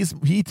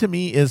 he to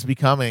me is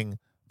becoming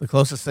the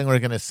closest thing we're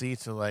going to see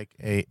to like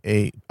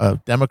a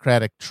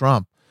Democratic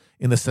Trump,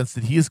 in the sense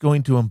that he is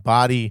going to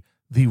embody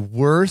the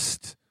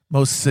worst,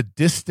 most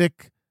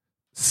sadistic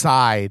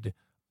side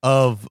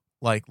of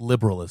like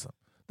liberalism.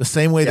 The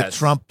same way that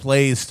Trump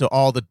plays to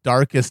all the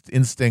darkest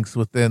instincts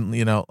within,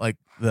 like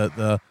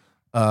the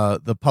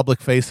public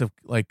face of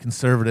like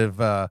conservative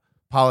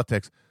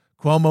politics.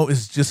 Cuomo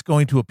is just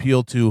going to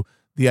appeal to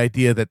the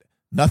idea that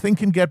nothing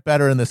can get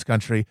better in this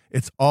country.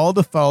 It's all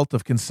the fault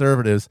of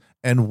conservatives,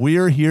 and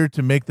we're here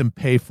to make them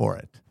pay for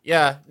it.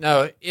 Yeah,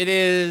 no, it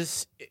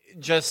is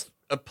just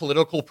a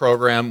political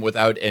program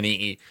without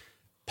any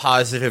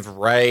positive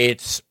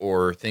rights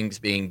or things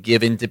being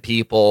given to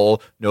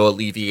people, no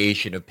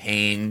alleviation of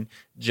pain,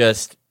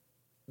 just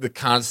the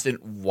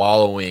constant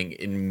wallowing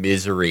in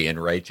misery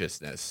and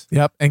righteousness.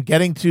 Yep, and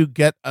getting to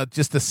get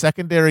just a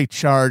secondary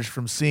charge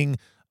from seeing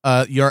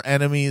your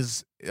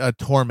enemies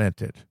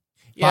tormented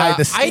by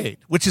the state,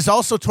 which is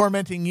also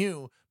tormenting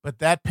you, but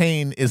that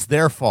pain is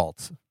their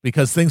fault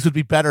because things would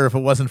be better if it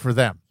wasn't for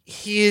them.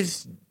 He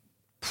is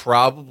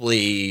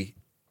probably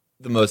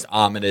the most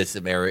ominous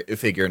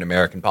figure in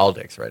American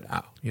politics right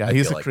now. Yeah,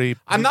 he's a creep.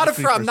 I'm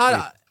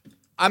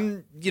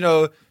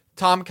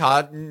Tom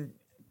Cotton,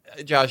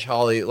 Josh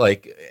Hawley,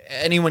 like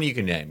anyone you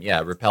can name.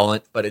 Yeah,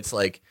 repellent, but it's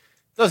like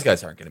those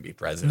guys aren't going to be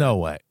president. No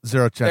way.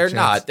 Zero chance. They're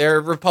not.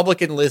 They're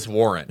Republican Liz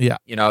Warren. Yeah.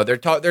 They're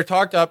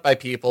talked up by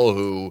people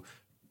who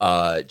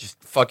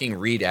just fucking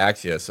read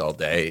Axios all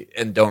day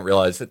and don't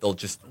realize that they'll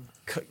just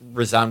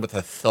resound with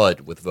a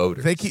thud with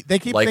voters. They keep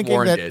like thinking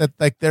Warren that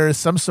like there is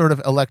some sort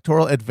of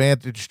electoral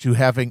advantage to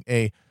having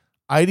a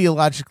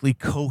ideologically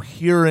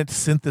coherent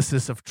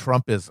synthesis of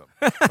Trumpism.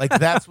 Like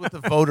that's what the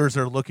voters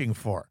are looking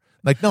for.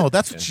 Like, no,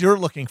 that's what you're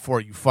looking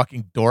for, you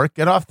fucking dork.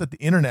 Get off the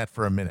internet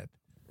for a minute.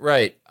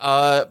 Right.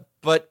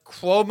 But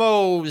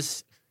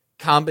Cuomo's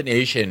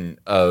combination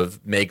of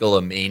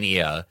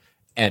megalomania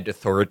and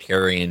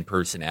authoritarian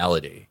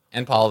personality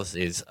and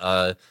policies,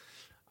 I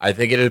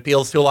think it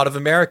appeals to a lot of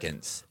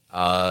Americans.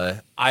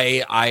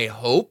 I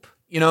hope,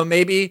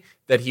 maybe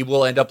that he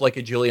will end up like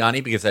a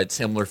Giuliani, because I had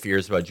similar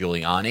fears about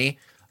Giuliani.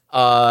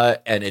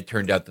 And it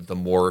turned out that the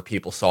more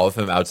people saw of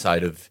him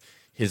outside of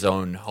his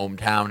own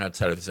hometown,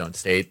 outside of his own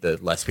state, the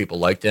less people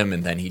liked him.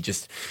 And then he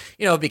just,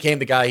 became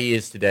the guy he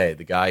is today,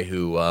 the guy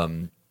who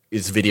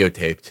is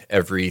videotaped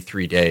every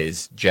 3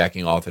 days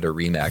jacking off at a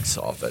Remax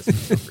office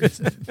for some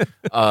reason.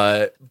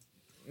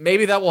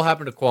 Maybe that will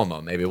happen to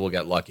Cuomo. Maybe we'll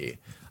get lucky.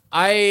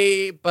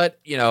 I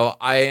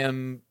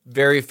am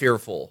very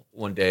fearful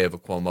one day of a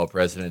Cuomo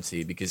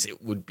presidency, because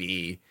it would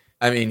be,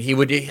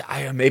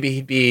 maybe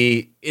he'd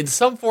be, in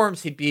some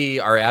forms, he'd be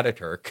our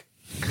Ataturk,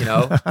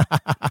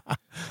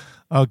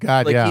 Oh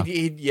God, like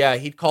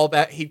he'd call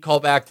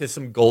back to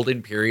some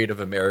golden period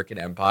of American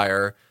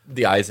empire,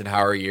 the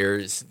Eisenhower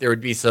years. There would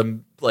be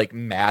some like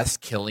mass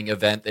killing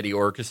event that he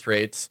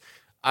orchestrates.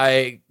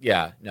 That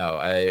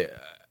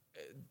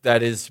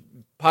is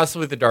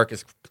possibly the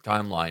darkest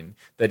timeline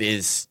that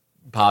is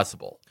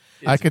possible.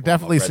 I could Cuomo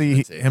definitely see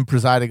presidency. him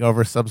presiding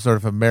over some sort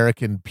of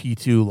American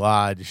P2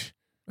 lodge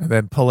and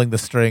then pulling the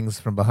strings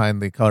from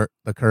behind the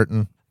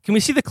curtain. Can we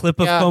see the clip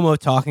of Yeah. Cuomo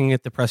talking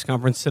at the press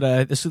conference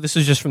today? This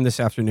is just from this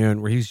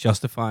afternoon, where he's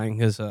justifying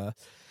his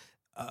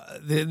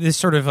this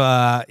sort of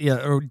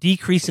or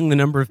decreasing the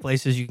number of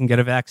places you can get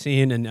a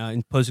vaccine and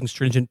imposing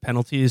stringent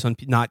penalties on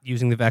not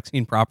using the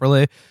vaccine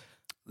properly.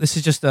 This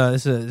is just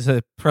this is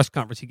a press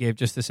conference he gave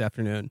just this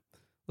afternoon.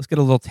 Let's get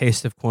a little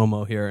taste of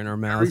Cuomo here in our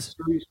Very mouths.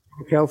 serious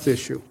public health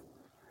issue.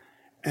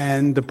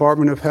 And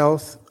Department of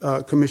Health,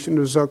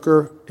 Commissioner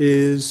Zucker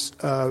is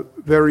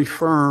very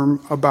firm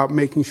about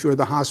making sure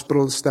the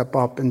hospitals step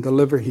up and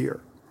deliver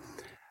here.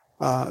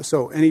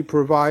 So any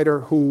provider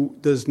who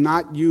does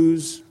not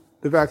use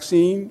the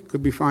vaccine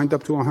could be fined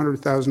up to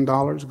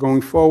 $100,000.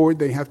 Going forward,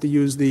 they have to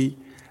use the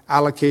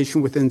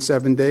allocation within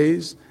 7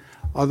 days.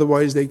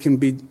 Otherwise, they can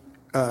be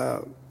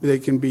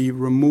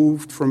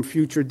removed from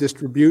future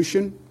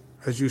distribution.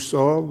 As you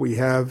saw, we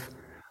have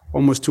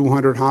almost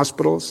 200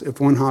 hospitals.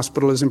 If one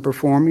hospital isn't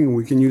performing,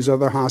 we can use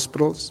other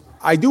hospitals.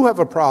 I do have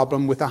a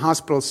problem with the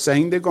hospitals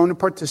saying they're going to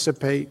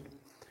participate,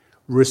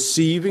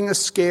 receiving a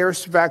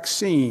scarce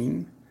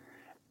vaccine,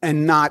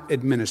 and not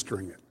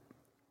administering it.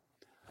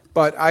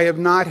 But I have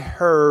not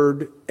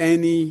heard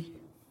any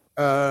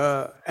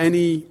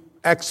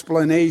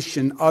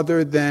explanation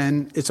other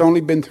than it's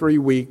only been 3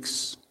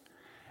 weeks,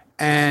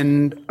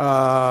 and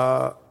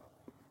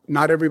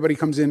not everybody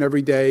comes in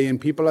every day,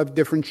 and people have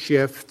different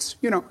shifts.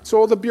 It's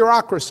all the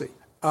bureaucracy.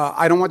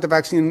 I don't want the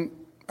vaccine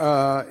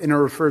in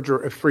a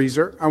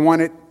freezer. I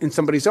want it in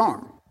somebody's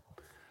arm.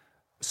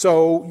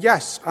 So,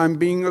 yes, I'm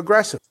being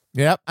aggressive.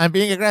 Yep, I'm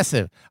being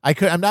aggressive.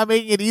 I'm not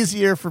making it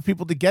easier for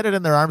people to get it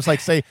in their arms.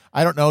 Like, say,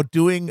 I don't know,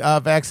 doing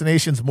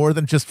vaccinations more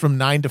than just from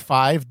 9 to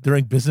 5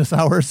 during business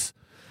hours,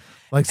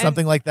 like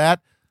something like that.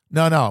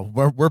 No,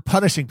 we're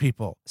punishing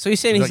people. So he's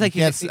saying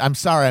I'm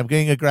sorry, I'm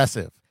getting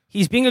aggressive.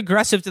 He's being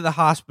aggressive to the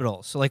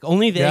hospitals. So like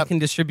only they can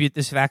distribute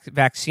this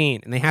vaccine,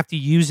 and they have to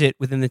use it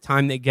within the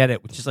time they get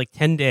it, which is like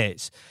 10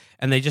 days.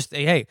 And they just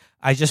say, hey,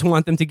 I just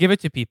want them to give it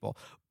to people.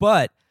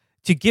 But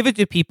to give it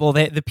to people,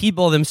 the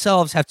people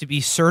themselves have to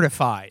be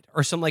certified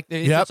or something like that.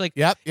 It's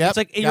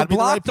like you're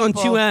blocked on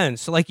two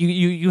ends. So like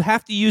you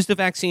have to use the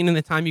vaccine in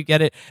the time you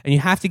get it, and you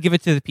have to give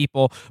it to the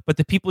people, but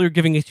the people you're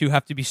giving it to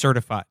have to be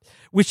certified,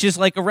 which is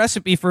like a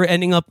recipe for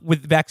ending up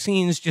with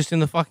vaccines just in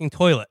the somebody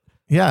toilet.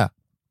 Yeah.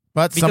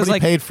 But somebody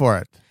paid for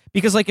it.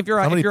 Because like if you're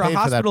a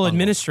hospital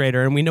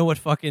administrator, and we know what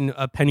fucking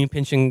penny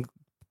pinching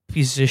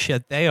pieces of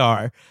shit they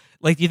are,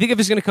 like, do you think if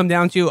it's going to come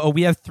down to,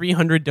 we have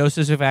 300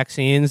 doses of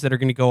vaccines that are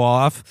going to go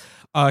off,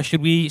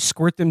 should we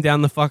squirt them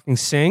down the fucking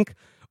sink,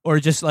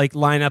 or just like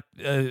line up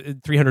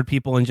 300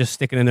 people and just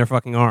stick it in their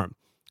fucking arm,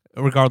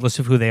 regardless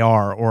of who they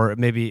are, or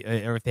maybe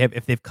or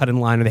if they've cut in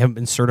line or they haven't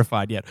been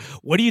certified yet?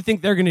 What do you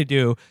think they're going to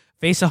do?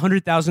 Face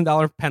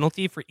 $100,000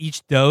 penalty for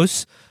each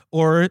dose,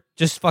 or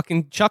just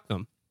fucking chuck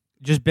them?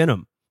 Just bin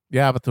them.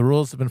 Yeah, but the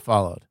rules have been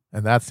followed,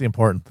 and that's the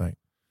important thing.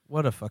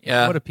 What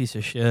a piece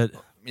of shit.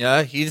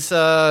 Yeah, he's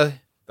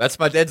that's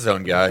my dead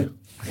zone guy.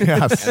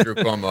 Yes. Andrew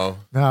Cuomo.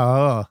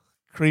 No,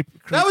 creep.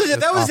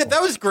 That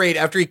was great.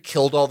 After he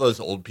killed all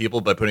those old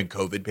people by putting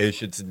COVID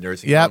patients in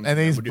nursing homes. And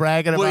he's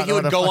bragging about he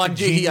would what go a on fucking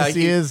genius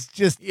he is.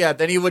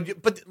 Then he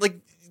would. But like,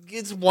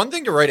 it's one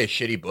thing to write a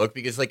shitty book,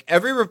 because like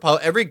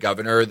every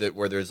governor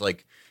where there's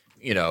like,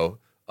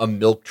 a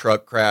milk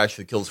truck crash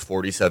that kills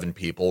 47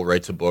 people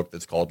writes a book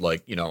that's called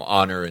like,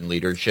 Honor and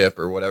Leadership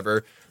or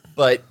whatever.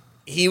 But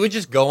he would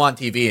just go on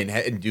TV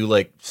and do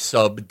like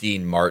sub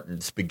Dean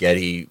Martin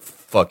spaghetti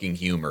fucking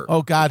humor.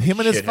 Oh God, him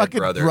and his fucking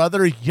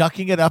brother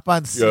yucking it up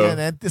on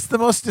CNN. It's the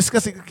most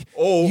disgusting.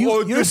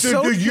 You're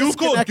so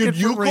disconnected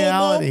from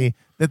reality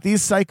that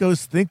these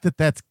psychos think that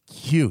that's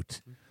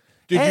cute.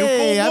 I'm the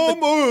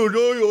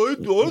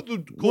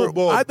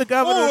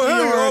governor of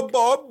New York.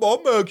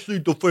 I'm actually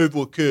the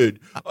favorite kid.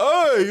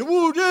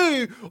 You're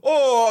gonna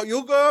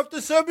have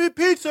to send me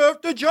pizza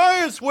if the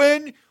Giants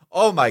win.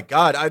 Oh my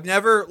God, I've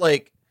never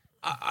like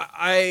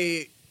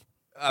I'm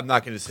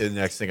not going to say the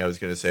next thing I was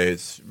going to say.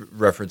 It's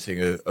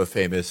referencing a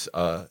famous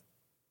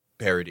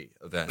parody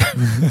event.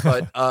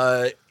 But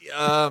that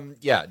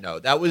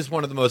was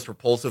one of the most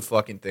repulsive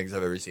fucking things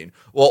I've ever seen.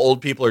 Well, old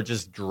people are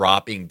just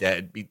dropping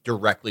dead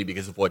directly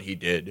because of what he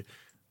did.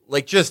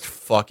 Like, just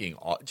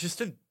just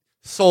a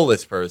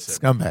soulless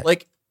person. Scumbag.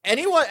 Like,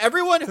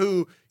 everyone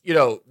who,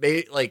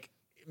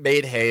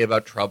 made hay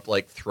about Trump,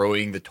 like,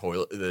 throwing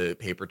the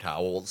paper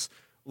towels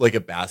like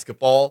a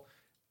basketball.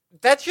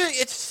 That's just,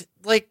 it's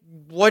like,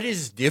 what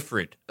is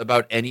different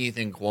about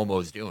anything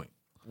Cuomo's doing?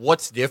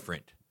 What's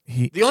different?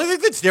 The only thing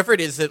that's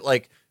different is that,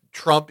 like,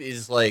 Trump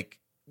is, like,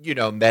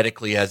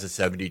 medically has a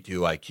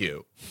 72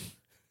 IQ.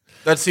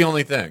 That's the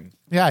only thing.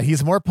 Yeah,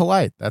 he's more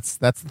polite. That's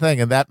the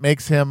thing, and that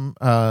makes him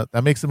a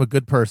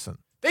good person.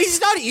 He's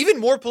not even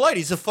more polite.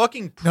 He's a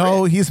fucking prick.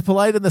 No, he's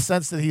polite in the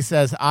sense that he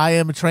says, "I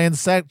am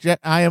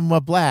I am a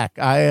black.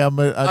 I am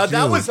a Jew.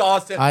 That was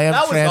awesome. I am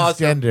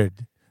transgendered."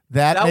 Awesome.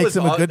 That makes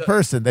him a good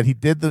person. That he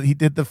did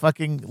the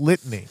fucking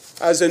litany.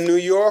 As a New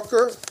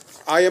Yorker,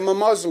 I am a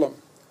Muslim.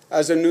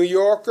 As a New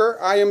Yorker,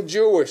 I am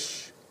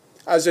Jewish.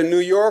 As a New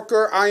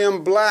Yorker, I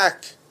am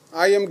black.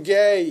 I am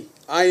gay.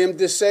 I am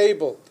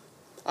disabled.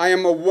 I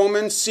am a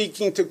woman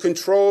seeking to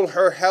control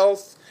her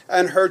health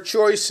and her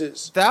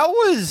choices. That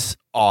was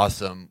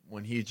awesome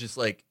when he just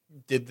like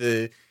did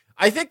the.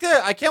 I think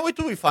that I can't wait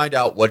till we find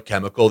out what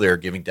chemical they were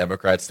giving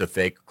Democrats to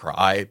fake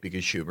cry,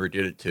 because Schumer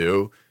did it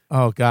too.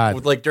 Oh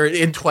God! Like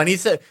in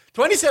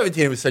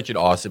 2017, it was such an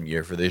awesome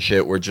year for this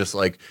shit. Where just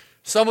like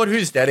someone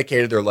who's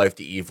dedicated their life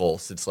to evil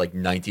since like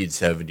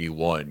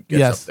 1971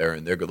 gets up there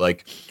and they're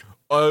like,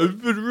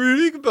 "I've been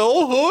reading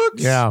bell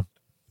hooks. Yeah,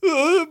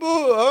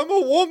 I'm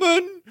a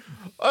woman.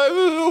 I'm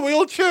in a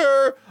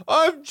wheelchair.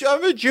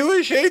 I'm a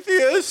Jewish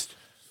atheist."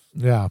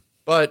 Yeah,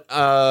 but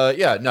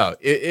no.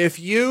 If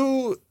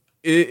you're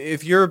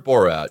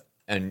Borat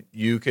and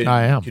you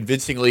can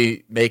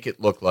convincingly make it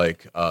look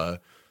like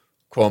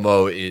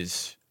Cuomo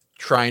is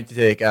trying to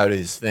take out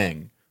his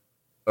thing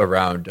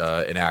around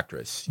an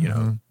actress, you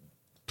know,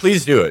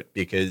 please do it,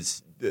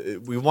 because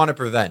we want to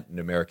prevent an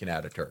American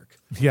Ataturk.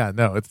 Yeah,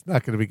 no, it's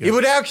not going to be good. It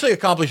would actually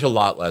accomplish a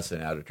lot less than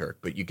Ataturk,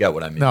 but you get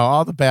what I mean. No,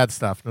 all the bad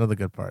stuff, none of the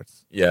good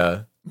parts.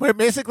 Yeah. We're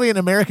basically an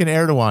American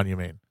Erdogan, you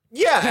mean?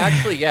 Yeah,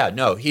 actually, yeah.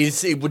 No,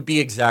 it would be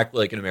exactly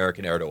like an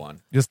American Erdogan.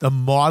 Just a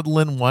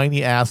maudlin,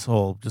 whiny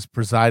asshole just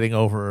presiding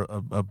over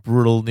a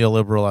brutal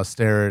neoliberal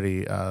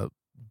austerity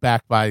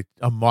backed by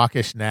a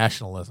mawkish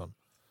nationalism.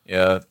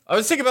 Yeah. I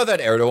was thinking about that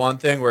Erdogan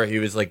thing where he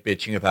was like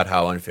bitching about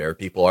how unfair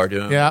people are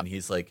to him. Yeah. And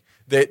he's like,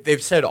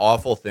 they've said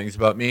awful things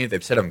about me.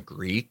 They've said I'm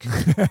Greek.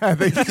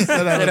 They just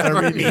said I'm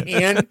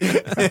Armenian.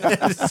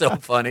 It's so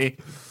funny.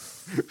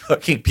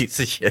 Fucking piece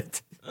of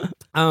shit.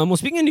 Well,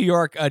 speaking of New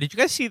York, did you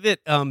guys see that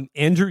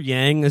Andrew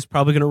Yang is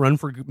probably going to run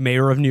for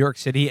mayor of New York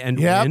City and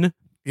win?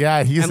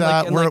 Yeah, he's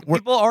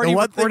people already the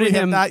one thing reported we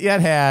have him. not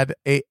yet had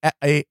a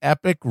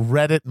epic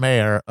Reddit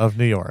mayor of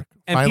New York.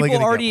 And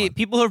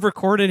people have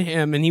recorded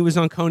him, and he was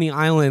on Coney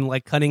Island,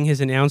 like cutting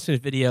his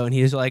announcement video, and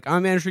he's like,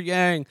 "I'm Andrew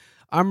Yang.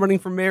 I'm running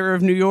for mayor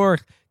of New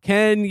York.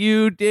 Can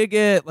you dig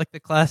it?" Like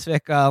the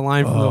classic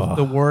line from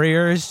the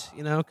Warriors,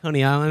 you know,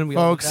 Coney Island.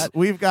 Folks,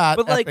 we've got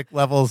epic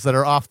levels that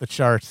are off the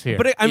charts here.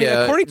 But I mean,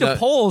 according to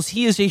polls,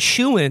 he is a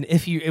shoo-in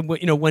if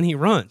when he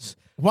runs.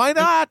 Why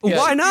not?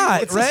 Why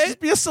not? It right? should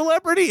be a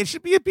celebrity. It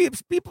should be a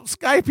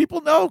guy people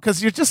know,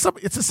 because you're just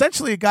it's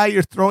essentially a guy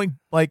you're throwing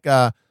like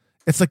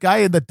it's a guy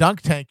in the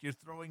dunk tank you're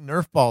throwing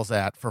Nerf balls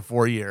at for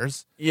 4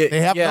 years. Yeah,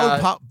 they have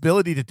no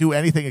ability to do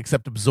anything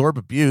except absorb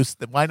abuse.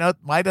 Then why not?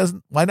 Why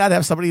not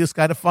have somebody who's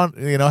kind of fun?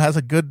 You know, has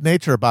a good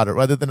nature about it,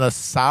 rather than a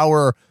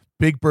sour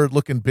Big Bird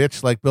looking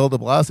bitch like Bill De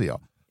Blasio.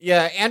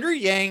 Yeah, Andrew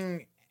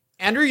Yang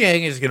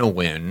is gonna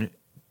win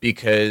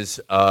because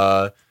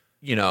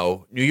you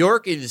know, New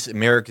York is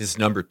America's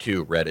number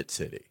 2 Reddit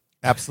city.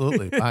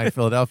 Absolutely, behind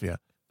Philadelphia.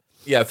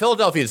 Yeah,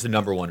 Philadelphia is the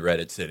number 1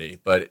 Reddit city,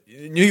 but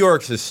New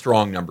York's a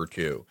strong number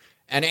 2.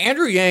 And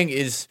Andrew Yang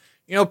is,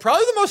 you know,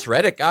 probably the most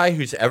Reddit guy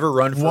who's ever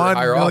run for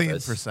higher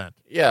office. 1,000,000%.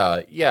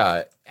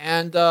 Yeah.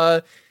 And,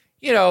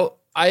 you know,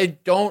 I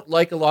don't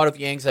like a lot of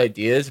Yang's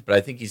ideas, but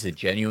I think he's a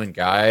genuine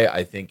guy.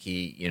 I think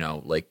he, you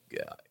know,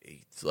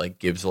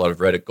 gives a lot of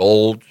Reddit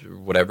gold, or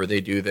whatever they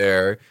do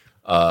there.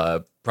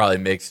 Probably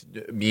makes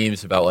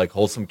memes about like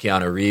wholesome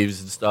Keanu Reeves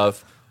and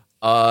stuff.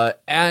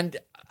 And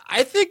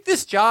I think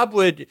this job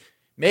would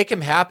make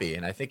him happy.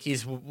 And I think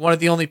he's one of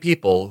the only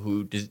people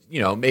who,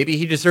 you know, maybe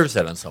he deserves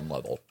that on some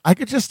level. I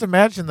could just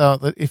imagine, though,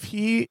 that if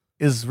he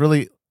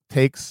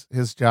takes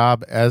his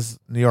job as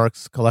New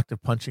York's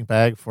collective punching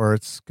bag for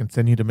its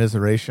continued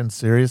immiseration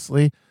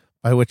seriously,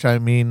 by which I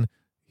mean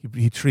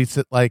he treats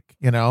it like,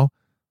 you know,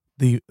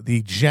 the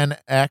Gen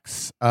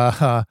X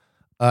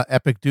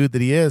epic dude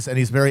that he is, and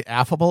he's very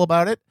affable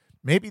about it,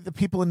 maybe the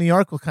people in New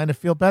York will kind of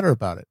feel better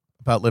about it,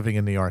 about living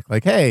in New York.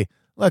 Like, hey,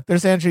 look,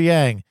 there's Andrew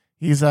Yang.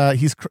 He's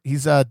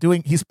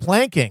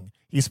planking.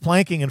 He's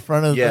planking in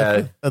front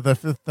of the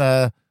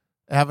Fifth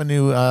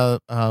Avenue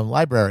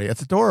library.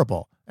 It's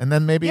adorable. And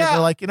then maybe they're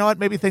like, you know what?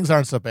 Maybe things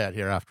aren't so bad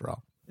here after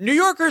all. New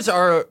Yorkers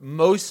are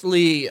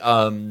mostly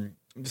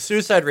the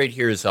suicide rate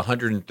here is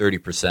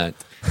 130%.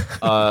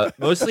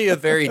 Mostly a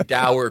very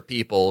dour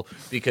people,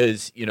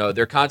 because, you know,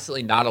 they're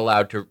constantly not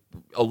allowed to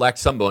elect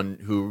someone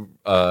who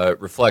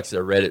reflects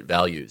their Reddit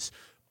values.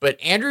 But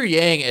Andrew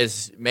Yang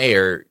as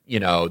mayor, you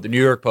know, the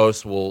New York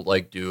Post will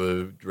like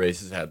do a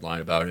racist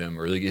headline about him,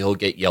 or he'll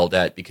get yelled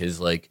at because,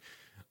 like,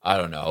 I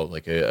don't know,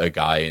 like a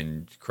guy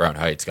in Crown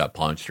Heights got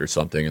punched or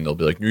something, and they'll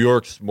be like, New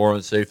York's more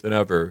unsafe than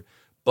ever.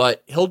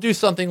 But he'll do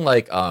something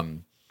like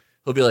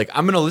he'll be like,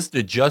 I'm going to listen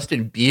to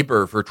Justin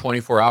Bieber for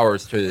 24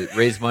 hours to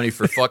raise money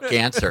for fuck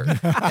cancer.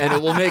 And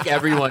it will make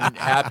everyone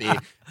happy.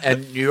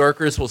 And New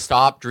Yorkers will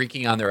stop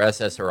drinking on their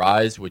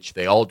SSRIs, which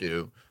they all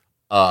do.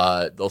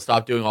 They'll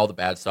stop doing all the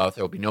bad stuff.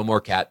 There will be no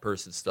more cat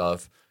person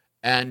stuff.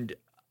 And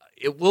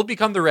it will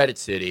become the Reddit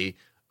city.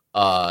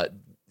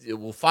 It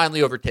will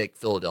finally overtake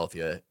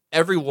Philadelphia.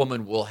 Every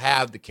woman will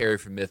have the Carrie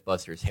from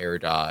Mythbusters hair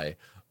dye.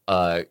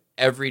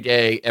 Every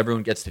day,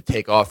 everyone gets to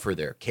take off for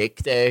their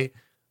cake day.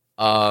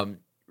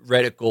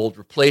 Reddit Gold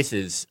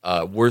replaces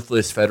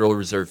worthless Federal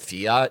Reserve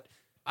fiat.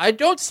 I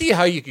don't see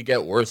how you could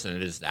get worse than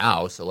it is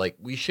now. So, like,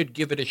 we should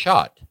give it a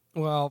shot.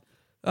 Well,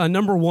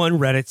 number one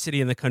Reddit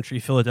city in the country,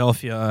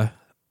 Philadelphia.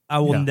 I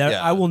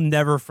will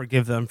never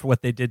forgive them for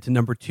what they did to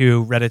number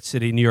two Reddit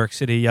city, New York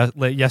City,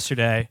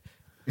 yesterday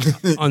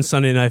on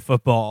Sunday Night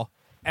Football.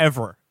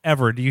 Ever.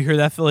 Do you hear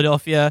that,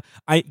 Philadelphia?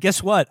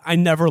 Guess what? I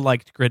never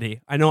liked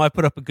Gritty. I know I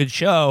put up a good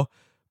show,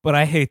 but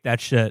I hate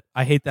that shit.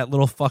 I hate that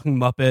little fucking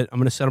Muppet. I'm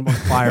going to set him on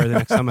fire the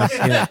next time I see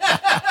it.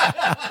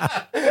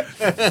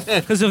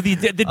 Because of the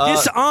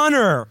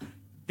dishonor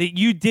that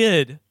you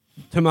did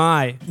to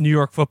my New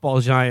York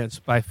Football Giants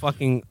by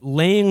fucking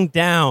laying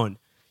down.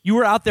 You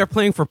were out there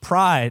playing for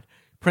pride,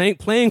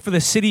 playing for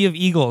the city of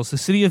Eagles, the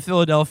city of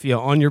Philadelphia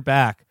on your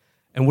back.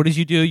 And what did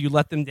you do? You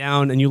let them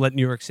down and you let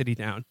New York City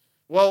down.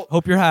 Well,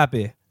 hope you're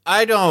happy.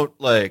 I don't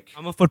like...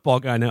 I'm a football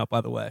guy now,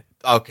 by the way.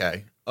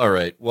 Okay. All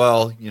right.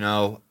 Well,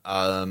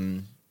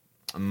 I'm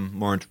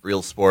more into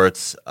real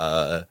sports.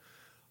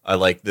 I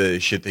like the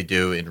shit they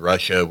do in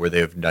Russia where they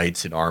have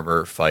knights in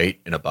armor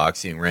fight in a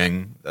boxing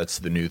ring. That's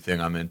the new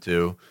thing I'm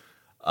into.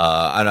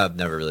 I've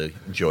never really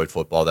enjoyed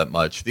football that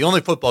much. The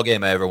only football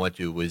game I ever went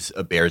to was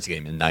a Bears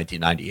game in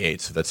 1998,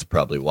 so that's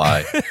probably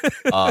why.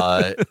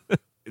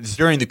 It's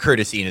during the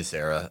Curtis Enos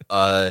era.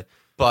 As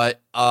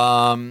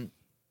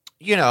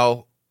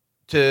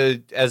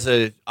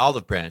a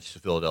olive branch to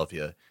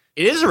Philadelphia,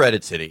 it is a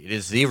Reddit city. It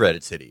is the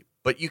Reddit city.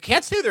 But you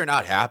can't say they're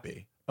not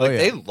happy. Like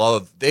they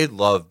love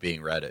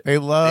being Reddit. They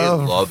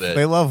love it.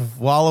 They love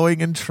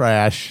wallowing in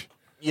trash.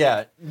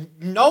 Yeah.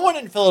 No one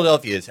in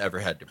Philadelphia has ever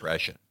had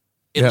depression.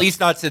 At least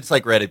not since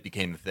like Reddit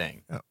became a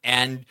thing. Yeah.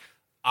 And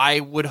I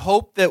would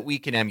hope that we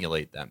can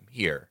emulate them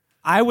here.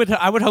 I would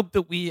hope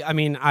that we. I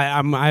mean, I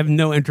have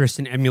no interest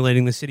in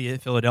emulating the city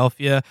of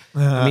Philadelphia.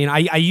 I mean,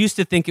 I used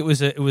to think it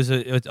was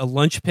a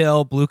lunch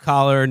pail, blue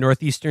collar,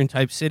 northeastern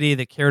type city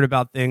that cared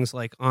about things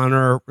like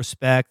honor,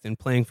 respect, and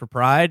playing for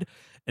pride.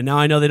 And now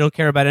I know they don't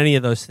care about any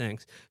of those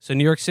things. So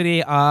New York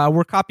City,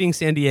 we're copying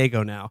San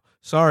Diego now.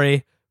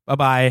 Sorry, bye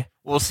bye.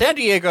 Well, San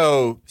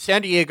Diego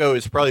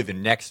is probably the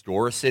next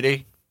door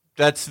city.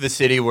 That's the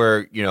city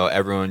where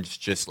everyone's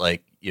just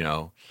like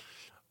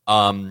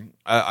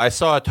I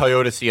saw a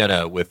Toyota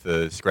Sienna with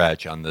a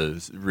scratch on the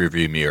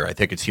rearview mirror. I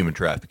think it's human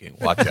trafficking.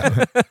 Watch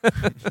out.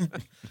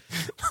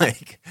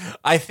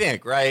 I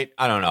think, right?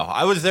 I don't know.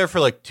 I was there for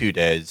like 2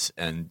 days,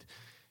 and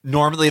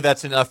normally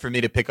that's enough for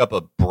me to pick up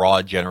a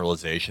broad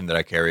generalization that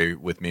I carry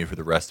with me for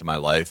the rest of my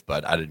life,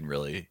 but I didn't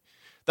really.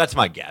 That's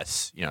my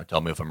guess. Tell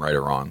me if I'm right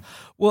or wrong.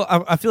 Well,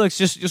 I feel like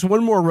it's just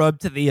one more rub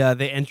to the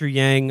Andrew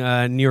Yang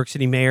New York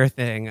City mayor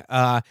thing.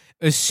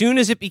 As soon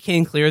as it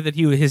became clear that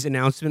his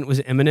announcement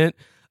was imminent,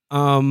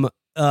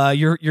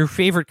 your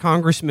favorite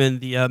congressman,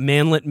 the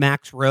manlet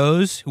Max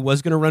Rose, who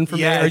was going to run for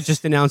mayor,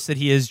 just announced that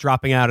he is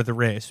dropping out of the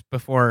race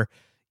before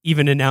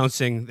even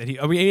announcing that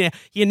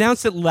he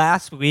announced it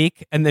last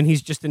week, and then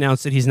he's just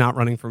announced that he's not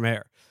running for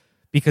mayor.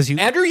 Because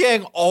Andrew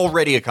Yang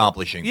already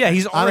accomplishing. Yeah,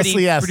 he's already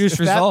produced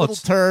if that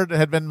results. That little turd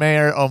had been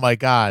mayor, oh my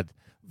God.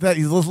 He's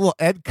this little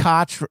Ed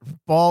Koch,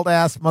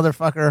 bald-ass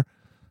motherfucker.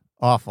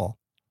 Awful.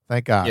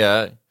 Thank God.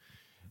 Yeah.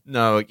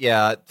 No,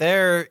 yeah.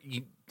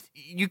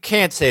 You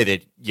can't say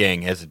that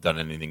Yang hasn't done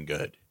anything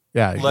good.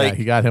 Yeah,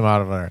 he got him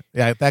out of there.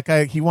 Yeah, that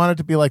guy, he wanted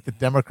to be like the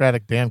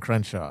Democratic Dan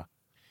Crenshaw.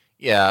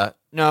 Yeah.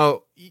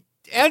 No,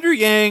 Andrew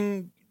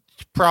Yang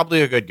is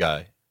probably a good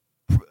guy.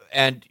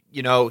 And,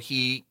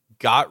 he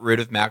got rid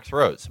of Max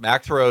Rose.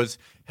 Max Rose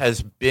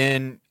has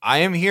been, I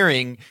am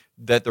hearing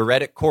that the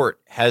Reddit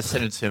court has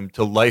sentenced him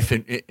to life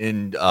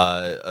in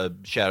a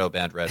shadow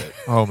banned Reddit.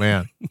 Oh,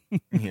 man.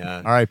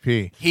 Yeah.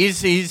 R.I.P.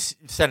 He's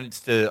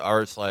sentenced to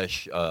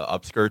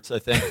r/upskirts, I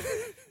think.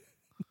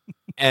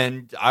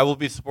 And I will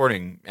be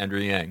supporting Andrew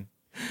Yang.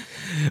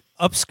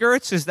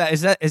 Upskirts, is that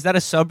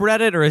a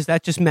subreddit, or is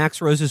that just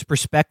Max Rose's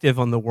perspective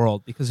on the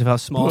world because of how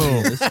small he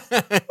is?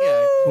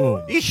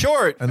 Yeah. He's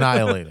short.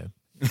 Annihilated.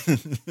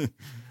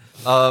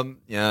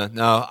 Yeah,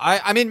 no.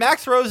 I mean,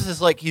 Max Rose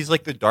is he's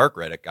like the dark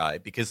Reddit guy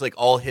because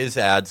all his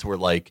ads were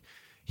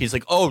he's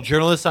like, oh,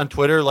 journalists on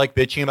Twitter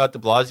bitching about de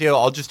Blasio.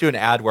 I'll just do an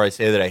ad where I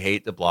say that I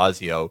hate de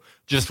Blasio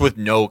just with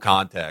no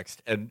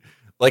context. And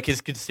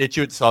his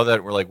constituents saw that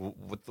and were like,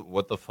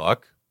 what the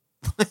fuck?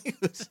 I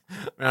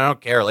don't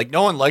care.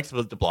 No one likes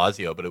de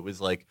Blasio, but it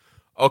was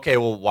okay,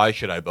 well, why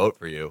should I vote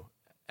for you?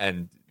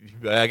 And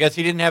I guess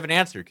he didn't have an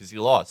answer because he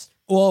lost.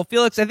 Well,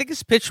 Felix, I think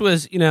his pitch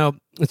was,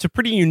 it's a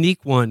pretty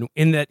unique one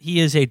in that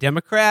he is a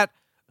Democrat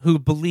who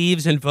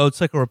believes and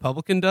votes like a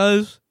Republican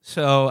does.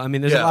 So, I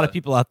mean, there's a lot of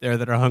people out there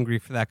that are hungry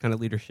for that kind of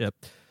leadership.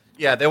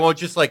 Yeah, they won't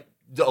just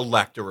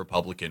elect a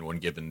Republican when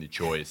given the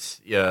choice.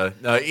 Yeah,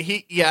 no,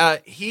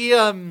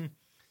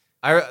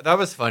 that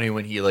was funny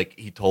when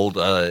he told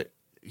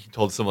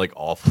some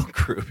awful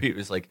group. He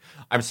was like,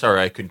 "I'm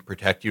sorry, I couldn't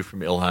protect you from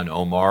Ilhan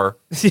Omar."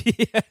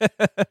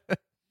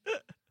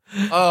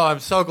 Oh, I'm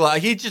so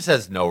glad. He just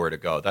has nowhere to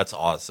go. That's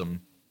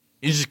awesome.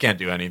 He just can't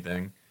do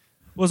anything.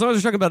 Well, as long as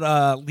we're talking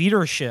about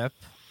leadership,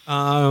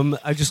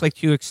 I'd just like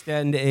to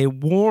extend a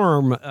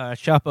warm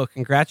Chapo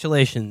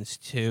congratulations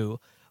to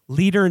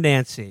Leader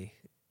Nancy.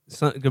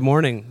 Good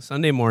morning,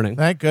 Sunday morning.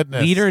 Thank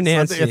goodness. Leader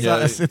Nancy.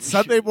 It's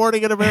Sunday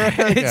morning in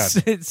America again.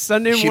 It's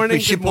Sunday morning.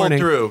 She good pulled morning.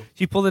 through.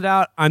 She pulled it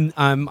out.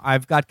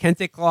 I've got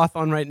kente cloth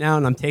on right now,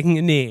 and I'm taking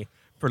a knee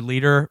for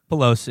Leader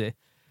Pelosi.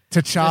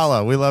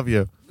 T'Challa, we love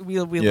you. We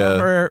love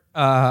her,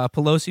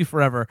 Pelosi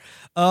forever.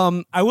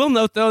 I will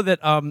note though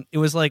that it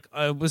was like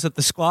was it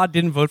the squad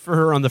didn't vote for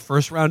her on the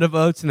first round of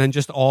votes, and then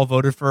just all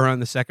voted for her on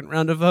the second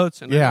round of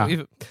votes. And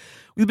Yeah.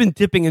 we've been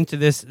dipping into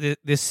this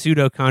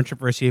pseudo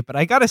controversy, but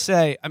I gotta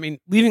say, I mean,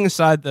 leaving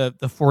aside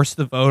the force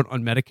the vote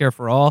on Medicare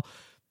for all,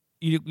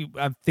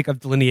 I think I've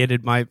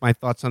delineated my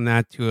thoughts on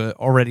that to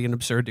already an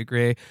absurd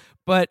degree.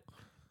 But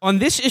on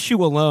this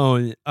issue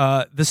alone,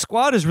 the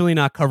squad is really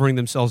not covering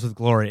themselves with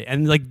glory,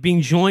 and like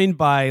being joined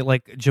by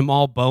like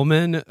Jamal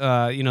Bowman,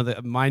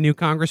 my new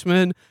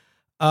congressman,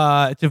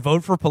 to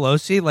vote for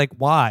Pelosi. Like,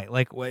 why?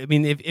 Like, I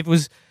mean, if it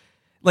was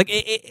like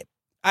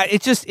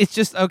it's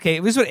just okay.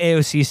 It was what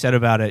AOC said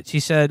about it. She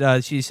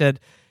said,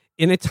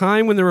 in a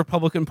time when the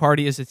Republican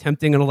Party is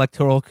attempting an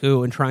electoral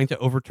coup and trying to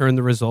overturn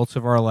the results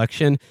of our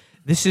election,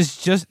 this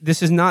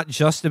is not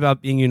just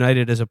about being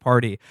united as a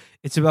party.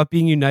 It's about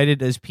being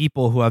united as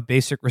people who have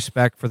basic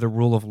respect for the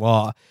rule of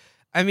law.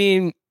 I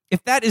mean,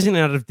 if that isn't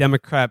out of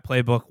Democrat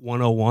Playbook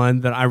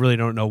 101, then I really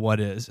don't know what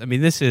is. I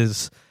mean, this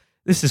is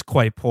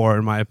quite poor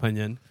in my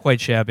opinion, quite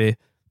shabby.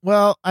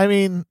 Well, I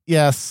mean,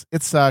 yes,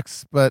 it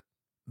sucks, but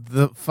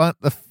the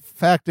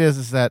fact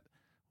is that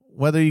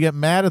whether you get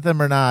mad at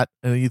them or not,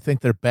 and you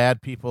think they're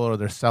bad people or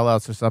they're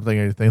sellouts or something,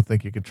 or you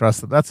think you can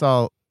trust them, that's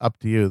all up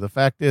to you. The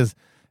fact is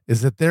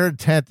that their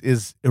intent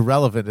is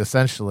irrelevant,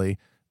 essentially,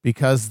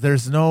 because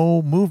there's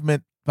no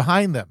movement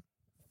behind them.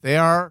 They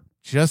are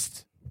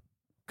just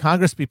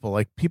Congress people.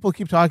 Like, people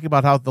keep talking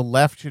about how the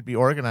left should be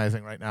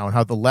organizing right now and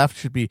how the left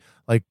should be,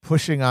 like,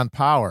 pushing on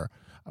power.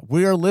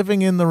 We are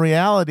living in the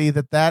reality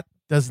that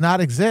does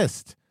not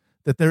exist,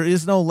 that there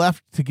is no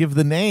left to give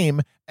the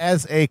name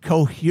as a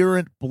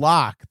coherent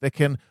bloc that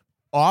can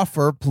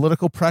offer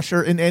political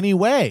pressure in any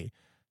way.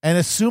 And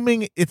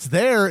assuming it's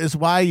there is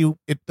why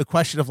the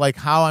question of like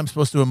how I'm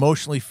supposed to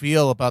emotionally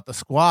feel about the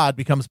squad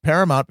becomes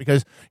paramount,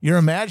 because you're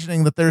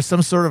imagining that there's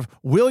some sort of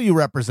will you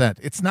represent.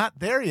 It's not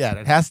there yet.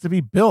 It has to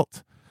be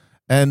built.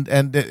 And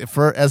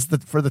for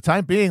the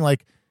time being,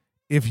 like,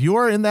 if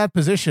you're in that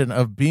position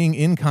of being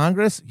in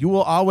Congress, you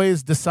will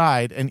always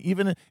decide, and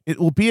even it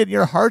will be in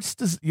your heart's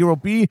you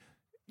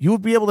will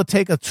be able to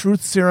take a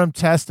truth serum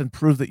test and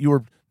prove that you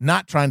were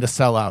not trying to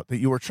sell out, that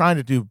you were trying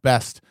to do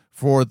best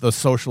for the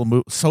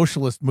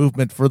socialist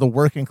movement, for the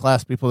working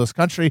class people of this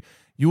country.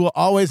 You will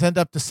always end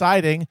up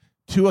deciding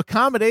to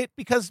accommodate,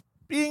 because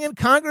being in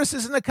Congress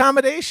is an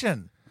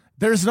accommodation.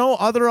 There's no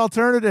other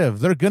alternative.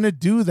 They're going to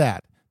do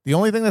that. The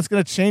only thing that's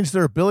going to change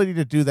their ability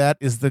to do that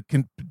is the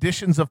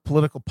conditions of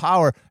political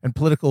power and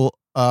political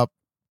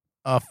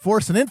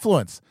force and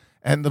influence.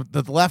 And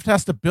the left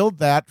has to build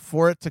that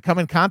for it to come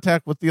in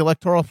contact with the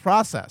electoral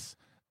process.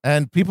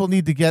 And people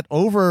need to get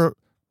over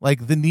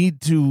like the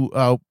need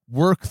to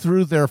work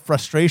through their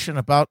frustration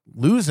about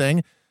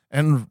losing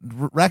and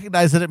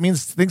recognize that it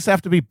means things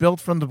have to be built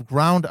from the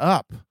ground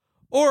up.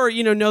 Or,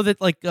 know that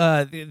like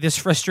this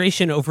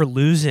frustration over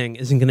losing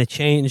isn't going to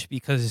change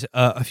because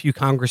a few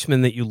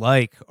congressmen that you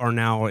like are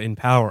now in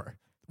power.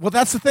 Well,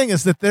 that's the thing,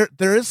 is that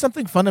there is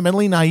something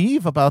fundamentally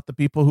naive about the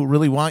people who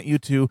really want you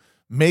to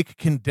make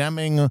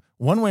condemning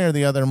one way or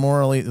the other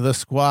morally the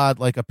squad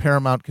like a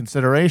paramount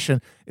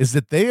consideration, is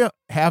that they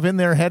have in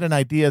their head an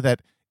idea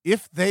that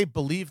if they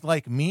believed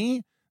like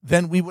me,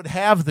 then we would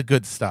have the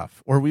good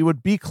stuff, or we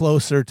would be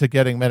closer to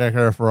getting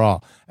Medicare for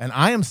all. And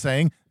I am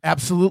saying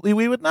absolutely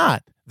we would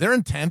not. Their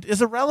intent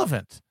is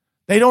irrelevant.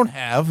 They don't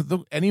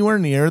have anywhere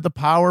near the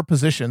power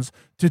positions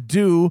to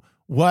do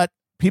what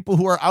people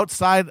who are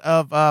outside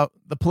of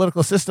the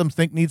political system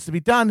think needs to be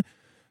done,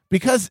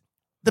 because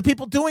the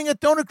people doing it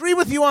don't agree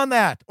with you on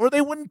that, or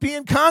they wouldn't be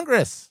in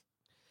Congress.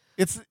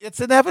 It's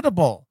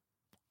inevitable.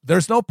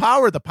 There's no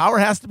power. The power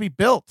has to be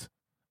built,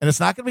 and it's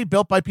not going to be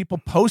built by people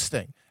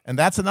posting. And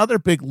that's another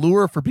big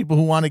lure for people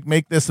who want to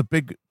make this a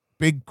big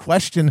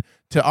question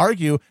to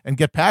argue and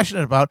get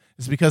passionate about,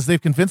 is because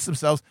they've convinced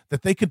themselves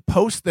that they could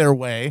post their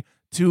way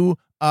to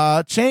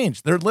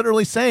change. They're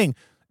literally saying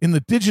in the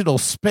digital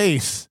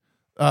space,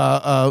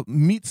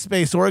 meat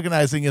space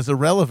organizing is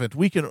irrelevant.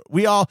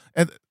 We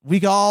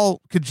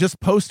all could just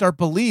post our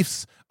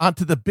beliefs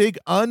onto the big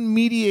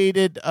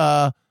unmediated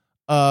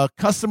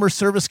customer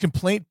service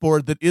complaint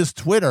board that is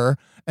Twitter,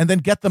 and then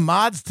get the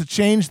mods to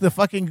change the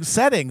fucking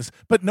settings.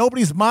 But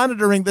nobody's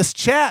monitoring this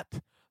chat.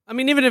 I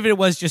mean, even if it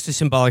was just a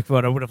symbolic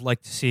vote, I would have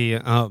liked to see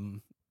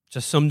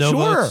just some no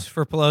votes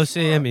for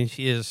Pelosi. Sure. I mean,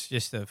 she is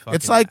just a fucking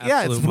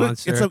absolute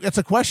monster. It's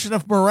a question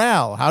of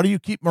morale. How do you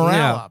keep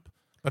morale up?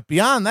 But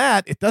beyond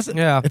that, it doesn't.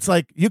 Yeah. It's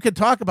like you could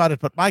talk about it,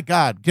 but my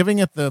God, giving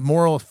it the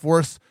moral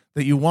force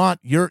that you want,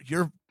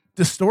 you're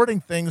distorting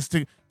things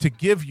to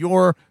give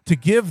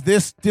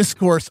this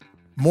discourse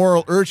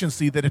moral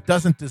urgency that it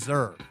doesn't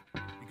deserve.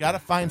 You got to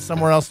find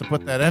somewhere else to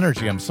put that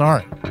energy. I'm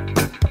sorry.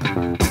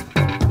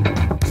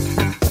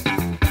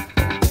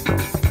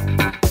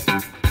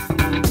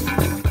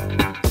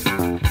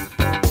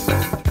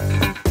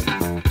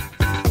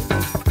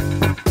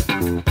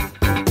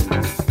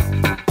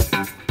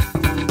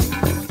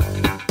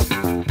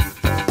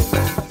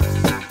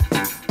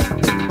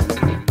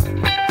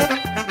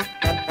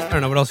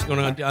 What else is going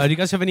on? Do you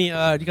guys have any?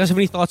 Do you guys have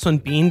any thoughts on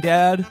Bean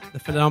Dad, the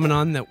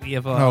phenomenon that we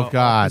have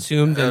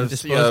consumed and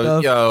disposed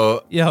of?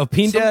 Yo,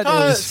 Bean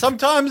Dad.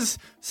 Sometimes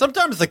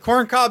the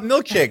corncob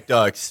milkshake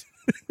ducks.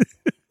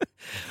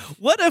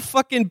 What a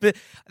fucking bit.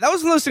 That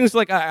was one of those things.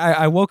 Like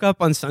I woke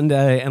up on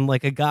Sunday and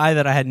like a guy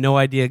that I had no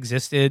idea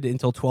existed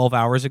until 12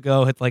 hours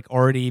ago had like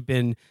already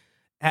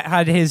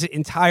had his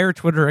entire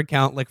Twitter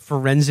account like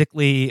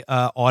forensically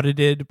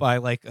audited by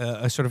like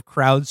a sort of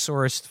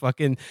crowdsourced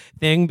fucking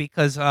thing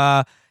because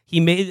he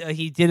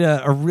did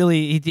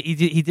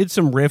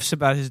some riffs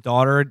about his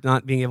daughter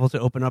not being able to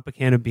open up a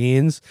can of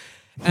beans.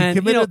 And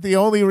he committed the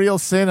only real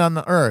sin on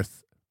the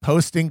earth,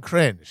 posting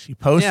cringe. He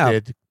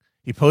posted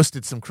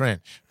some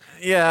cringe.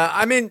 Yeah,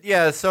 I mean,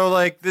 yeah. So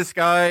like this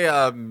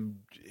guy,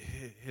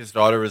 his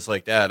daughter was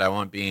like, "Dad, I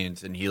want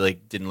beans," and he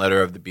like didn't let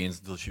her have the beans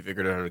until she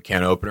figured out how a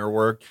can opener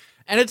worked.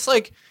 And it's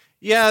like,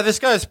 yeah, this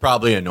guy's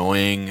probably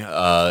annoying.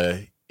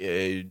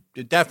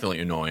 Definitely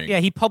annoying. Yeah,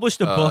 he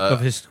published a book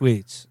of his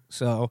tweets.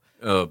 So,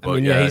 I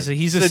mean,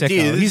 he's a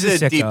sicko. He's a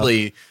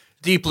sicko.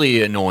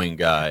 deeply annoying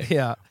guy.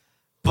 Yeah.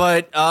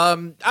 But I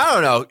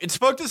don't know. It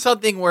spoke to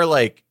something where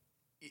like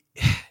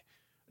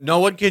no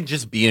one can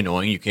just be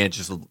annoying. You can't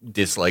just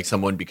dislike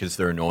someone because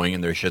they're annoying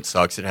and their shit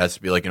sucks. It has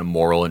to be like an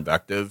immoral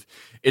invective.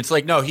 It's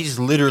like, no, he's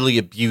literally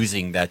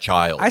abusing that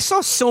child. I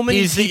saw so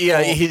many people.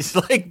 Yeah, he's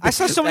like. I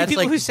saw so many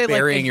people who say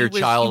burying your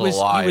child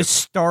alive. He was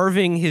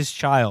starving his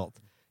child.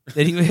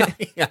 That he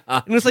yeah.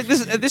 And it was like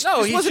this.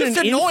 No, he's just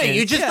annoying.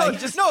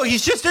 Infant.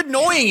 He's just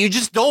annoying. You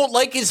just don't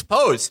like his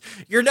posts.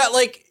 You're not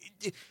like.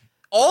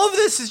 All of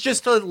this is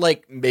just to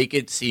like make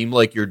it seem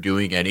like you're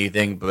doing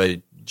anything, but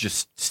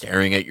just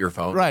staring at your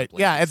phone. Right.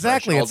 Yeah,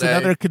 exactly. It's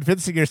another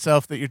convincing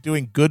yourself that you're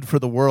doing good for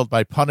the world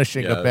by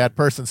punishing a bad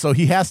person. So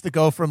he has to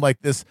go from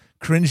like this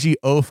cringy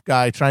oaf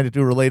guy trying to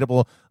do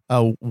relatable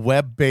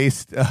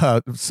web-based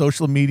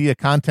social media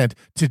content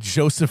to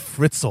Joseph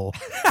Fritzl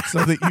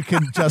so that you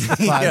can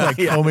justify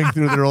combing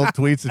through their old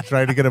tweets and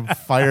trying to get them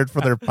fired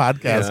for their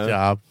podcast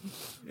job.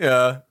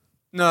 Yeah.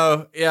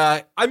 No.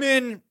 Yeah. I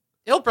mean,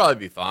 he'll probably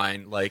be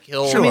fine. Like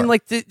he'll. Sure. I mean,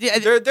 like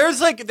there's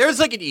like an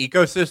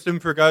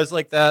ecosystem for guys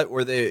like that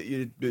where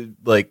the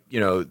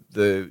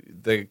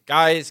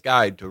guy's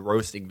guide to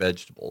roasting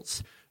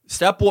vegetables.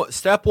 Step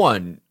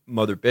one,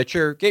 mother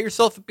bitcher, get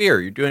yourself a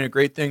beer. You're doing a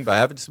great thing by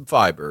having some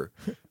fiber.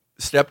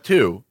 Step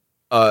two,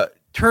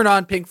 turn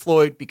on Pink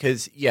Floyd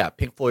because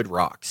Pink Floyd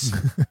rocks.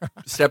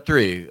 Step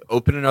three,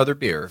 open another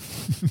beer.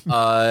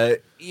 I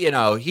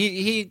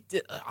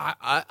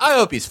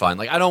hope he's fine.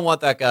 Like I don't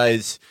want that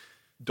guy's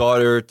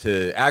daughter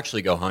to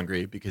actually go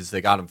hungry because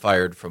they got him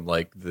fired from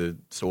like the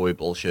soy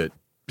bullshit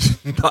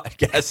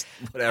podcast.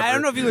 Whatever. I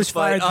don't know if he was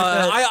fired.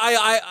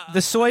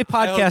 The soy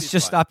podcast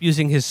just stopped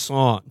using his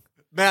song.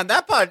 Man,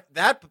 that what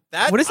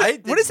is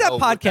that? What is that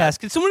podcast?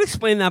 Can someone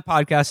explain that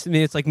podcast to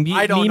me? It's like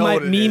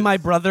my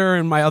brother,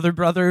 and my other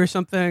brother, or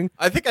something.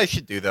 I think I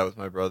should do that with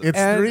my brother. It's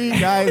three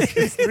guys.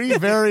 It's three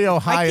very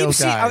Ohio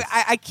guys.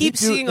 I keep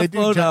seeing a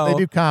photo. They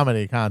do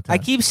comedy content. I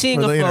keep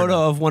seeing a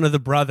photo of one of the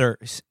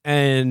brothers,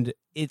 and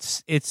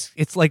it's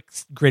like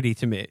gritty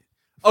to me.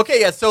 Okay,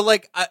 yeah. So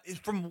like,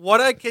 from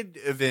what I could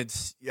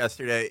evince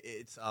yesterday,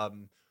 it's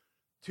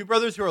two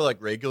brothers who are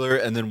like regular,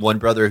 and then one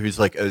brother who's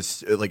like a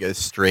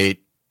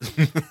straight.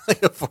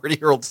 Like a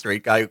 40-year-old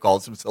straight guy who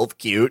calls himself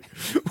cute,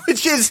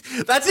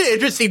 that's an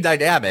interesting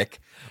dynamic.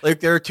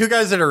 Like there are two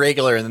guys that are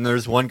regular, and then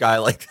there's one guy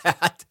like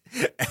that.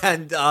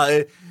 And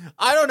I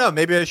don't know.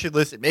 Maybe I should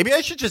listen. Maybe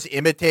I should just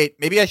imitate.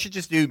 Maybe I should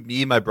just do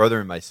me, my brother,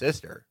 and my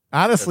sister.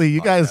 Honestly,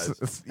 you guys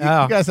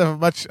have a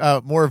much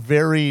more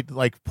varied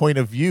like point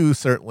of view.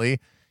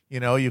 Certainly,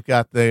 you've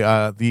got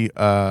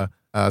the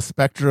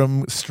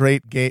spectrum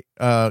straight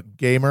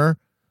gamer,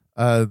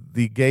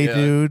 the gay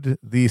dude,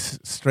 the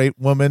straight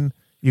woman.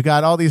 You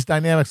got all these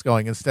dynamics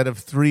going instead of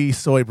three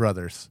soy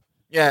brothers.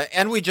 Yeah,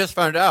 and we just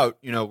found out,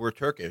 we're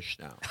Turkish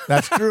now.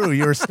 That's true.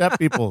 You're step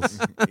peoples.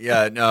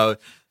 Yeah, no,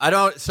 I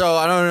don't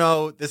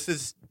know. This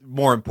is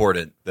more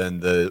important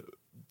than the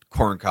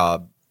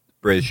corncob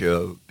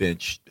ratio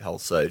bench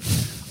health site.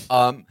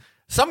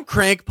 Some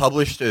crank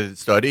published a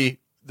study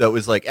that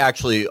was like,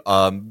 actually,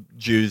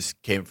 Jews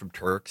came from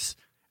Turks.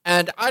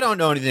 And I don't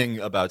know anything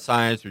about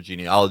science or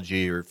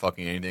genealogy or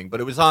fucking anything, but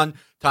it was on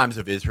Times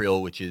of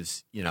Israel, which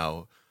is,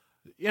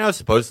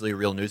 supposedly a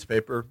real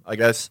newspaper, I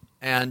guess.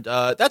 And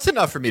that's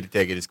enough for me to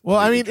take it as well.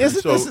 I mean,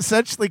 isn't this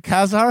essentially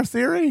Khazar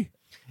theory?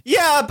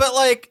 Yeah, but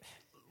like,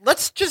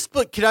 let's just.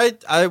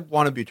 I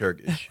want to be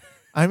Turkish.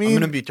 I mean, I'm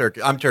going to be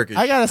Turkish. I'm Turkish.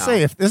 I gotta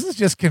say, if this is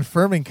just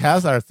confirming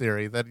Khazar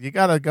theory, then you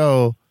gotta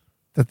go.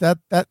 That.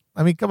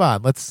 I mean, come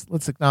on.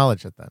 Let's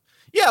acknowledge it then.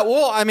 Yeah.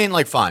 Well, I mean,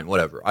 like, fine,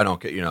 whatever. I don't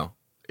get.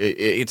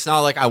 It's not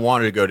like I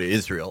wanted to go to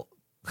Israel,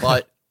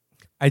 but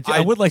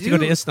I would like to go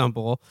to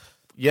Istanbul.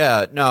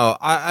 Yeah. No.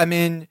 I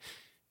mean.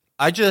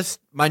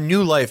 My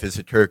new life as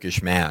a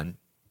Turkish man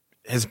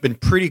has been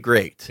pretty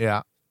great.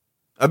 Yeah.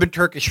 I've been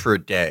Turkish for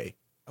a day.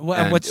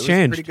 What's changed? It was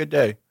a pretty good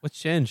day. What's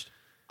changed?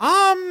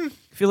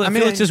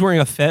 Felix is wearing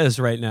a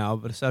fez right now,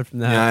 but aside from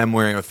that. Yeah, I'm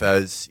wearing a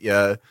fez.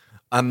 Yeah.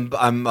 I'm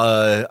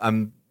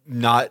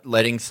not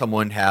letting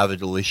someone have a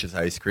delicious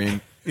ice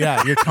cream.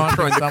 Yeah, you're taunting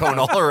Throwing the cone someone.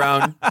 all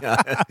around.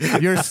 Yeah.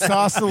 You're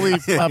saucily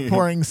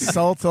pouring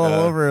salt all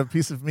over a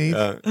piece of meat.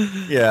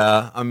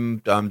 Yeah, I'm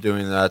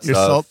doing that You're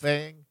stuff. salt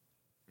baying.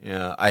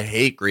 Yeah, I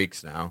hate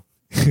Greeks now.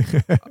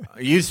 I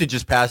used to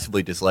just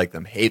passively dislike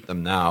them, hate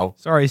them now.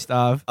 Sorry,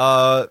 Stav.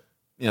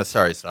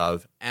 Sorry,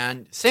 Stav.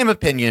 And same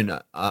opinion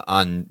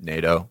on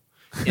NATO.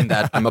 In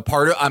that I'm a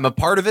part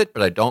of it,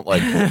 but I don't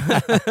like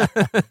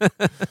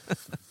it.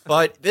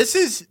 But this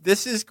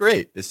is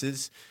great. This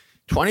is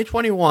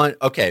 2021.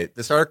 Okay,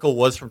 this article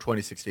was from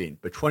 2016,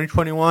 but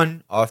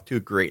 2021 off to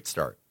a great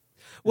start.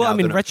 Well, Now I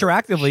mean, that I'm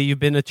retroactively, you've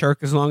been a Turk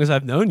as long as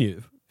I've known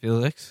you,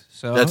 Felix.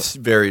 So That's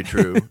very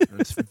true.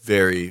 That's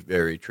very,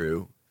 very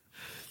true.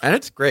 And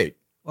it's great.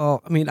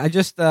 Well, I mean, I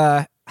just,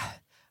 I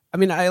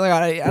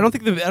don't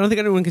think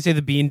anyone can say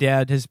the Bean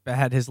Dad has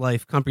had his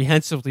life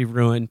comprehensively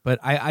ruined, but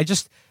I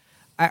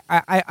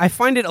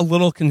find it a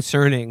little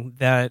concerning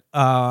that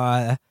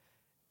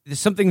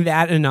something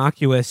that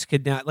innocuous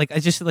could not, like, I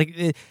just, like,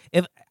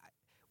 if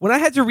when I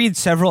had to read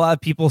several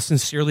people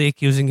sincerely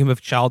accusing him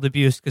of child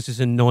abuse because his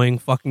annoying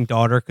fucking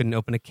daughter couldn't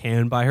open a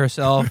can by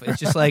herself, it's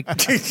just like,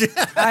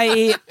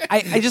 I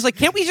just, like,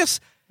 can't we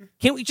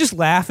just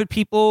laugh at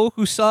people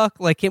who suck?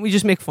 Like, can't we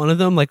just make fun of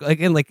them? Like,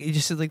 again, like, it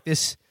just like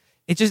this,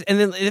 it just, and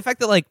then the fact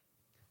that like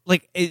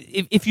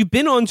if you've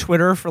been on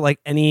Twitter for like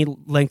any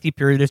lengthy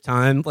period of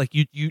time, like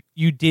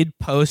you did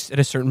post at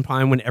a certain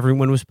time when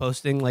everyone was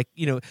posting, like,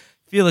 you know,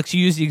 Felix,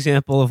 you used the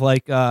example of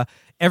like,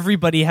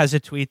 everybody has a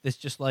tweet that's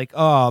just like,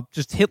 oh,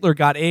 just Hitler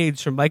got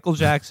AIDS from Michael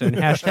Jackson,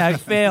 hashtag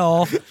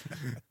fail.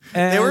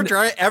 And They were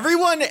trying,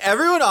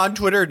 everyone on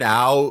Twitter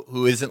now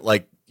who isn't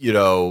like, you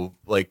know,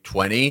 like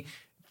 20,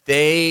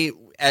 they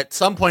at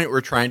some point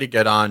were trying to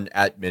get on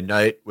at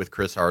midnight with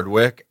Chris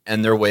Hardwick,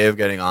 and their way of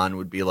getting on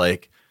would be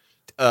like,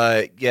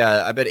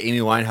 yeah, I bet Amy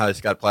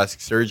Winehouse got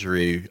plastic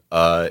surgery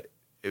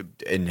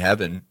in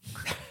heaven.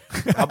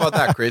 How about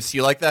that, Chris?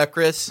 You like that,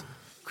 Chris?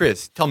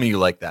 Chris, tell me you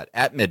like that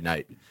at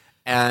midnight.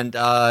 And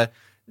that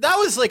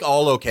was like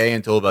all okay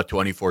until about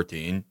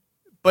 2014.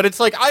 But it's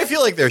like, I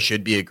feel like there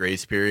should be a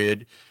grace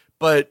period.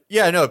 But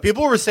yeah, no,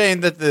 people were saying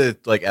that the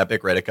like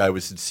epic Reddit guy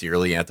was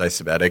sincerely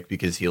anti-Semitic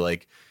because he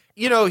like,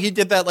 you know, he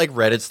did that like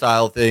Reddit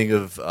style thing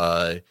of,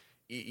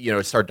 you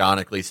know,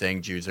 sardonically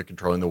saying Jews are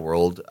controlling the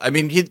world. I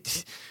mean,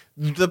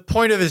 the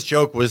point of his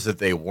joke was that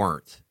they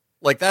weren't.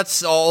 Like,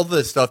 that's all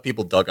the stuff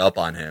people dug up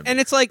on him. And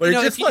it's like, but you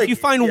know, if you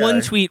find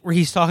one tweet where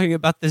he's talking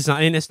about the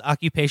Zionist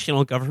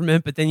occupational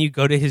government, but then you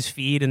go to his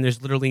feed and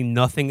there's literally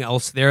nothing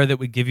else there that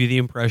would give you the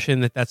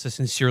impression that that's a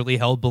sincerely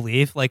held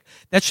belief, like,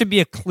 that should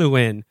be a clue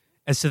in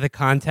as to the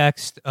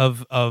context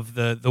of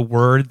the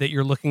word that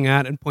you're looking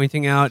at and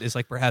pointing out is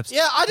like perhaps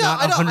not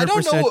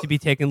 100% to be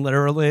taken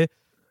literally.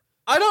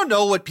 I don't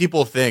know what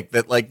people think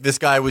that like this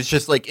guy was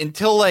just like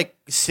until like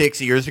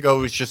 6 years ago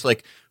was just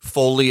like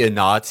fully a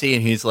Nazi,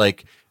 and he's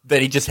like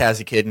that he just has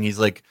a kid and he's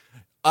like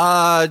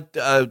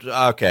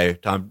okay,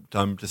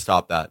 time to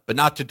stop that, but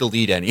not to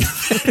delete any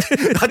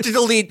not to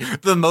delete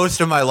the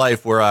most of my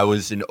life where I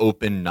was an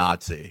open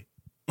Nazi.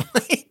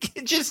 Like,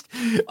 just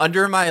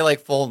under my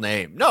like full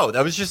name. No,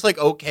 that was just like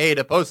okay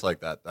to post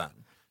like that then.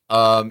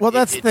 Well,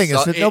 that's the thing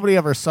is that nobody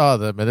ever saw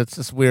them, and it's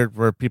just weird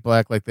where people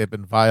act like they've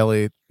been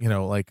violently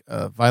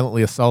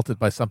assaulted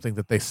by something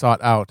that they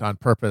sought out on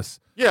purpose.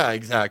 Yeah,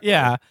 exactly.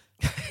 Yeah.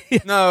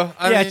 No,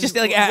 I mean, just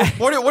like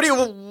what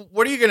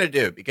are you gonna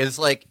do? Because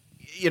like,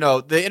 you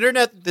know, the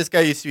internet this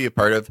guy used to be a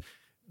part of,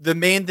 the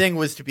main thing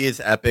was to be as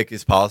epic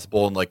as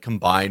possible and like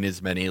combine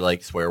as many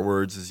like swear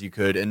words as you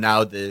could. And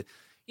now the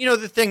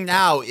thing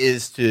now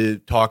is to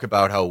talk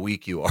about how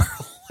weak you are.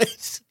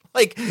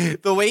 Like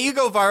the way you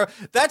go viral,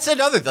 that's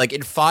another thing. Like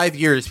in 5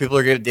 years, people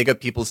are going to dig up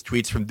people's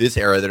tweets from this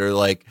era that are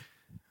like,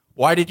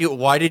 why did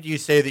you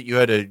say that you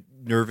had a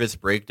nervous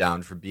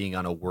breakdown from being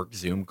on a work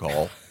Zoom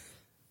call?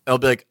 I'll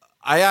be like,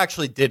 I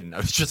actually didn't. I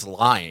was just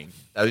lying.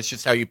 That was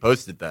just how you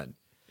posted then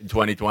in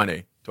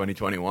 2020,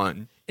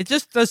 2021. It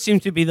just does seem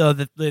to be though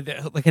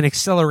that like an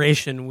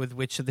acceleration with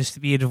which the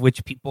speed of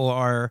which people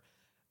are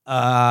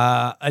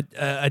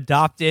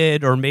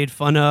adopted or made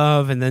fun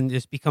of, and then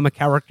just become a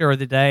character of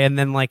the day, and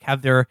then like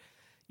have their,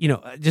 you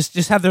know, just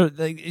have their,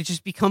 like, it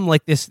just become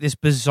like this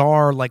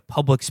bizarre like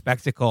public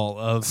spectacle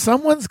of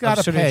someone's got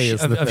to pay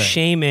of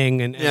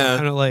shaming and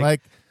kind of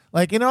like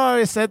you know, I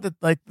always said that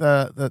like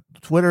the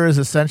Twitter is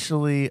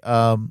essentially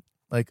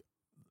like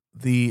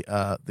the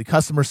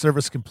customer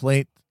service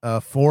complaint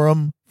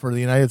forum for the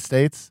United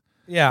States.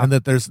 Yeah, and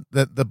that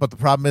but the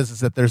problem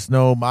is that there's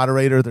no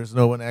moderator, there's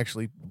no one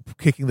actually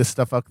kicking this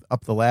stuff up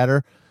the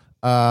ladder.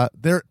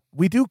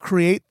 We do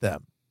create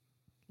them,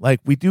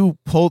 like we do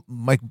pull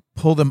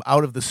them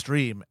out of the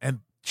stream and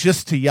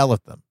just to yell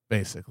at them,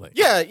 basically.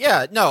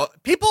 Yeah. No,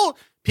 people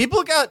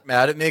got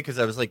mad at me because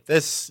I was like,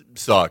 this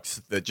sucks.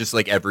 That just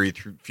like every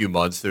few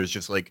months there's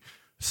just like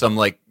some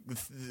like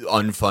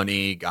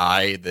unfunny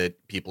guy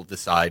that people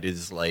decide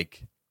is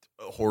like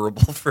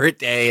horrible for a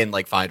day and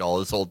like find all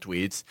his old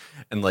tweets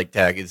and like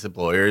tag his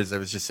employers. I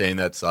was just saying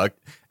that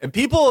sucked. And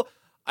people,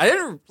 I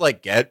didn't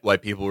like get why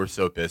people were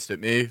so pissed at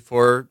me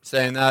for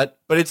saying that,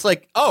 but it's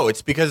like, oh,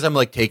 it's because I'm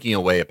like taking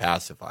away a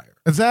pacifier.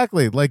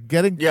 Exactly. Like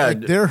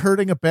they're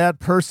hurting a bad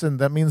person.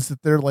 That means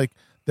that they're like,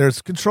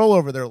 there's control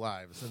over their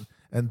lives,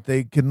 and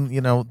they can,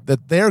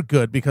 that they're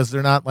good because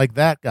they're not like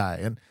that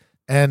guy.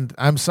 And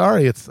I'm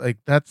sorry, it's like,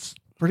 that's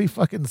pretty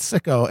fucking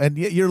sicko. And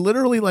you're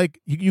literally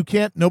like, you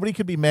can't, nobody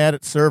can be mad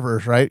at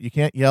servers, right? You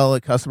can't yell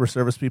at customer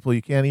service people.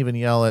 You can't even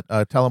yell at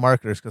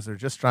telemarketers because they're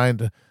just trying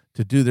to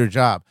do their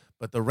job.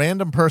 But the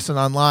random person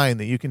online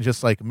that you can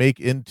just like make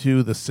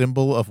into the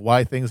symbol of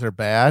why things are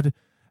bad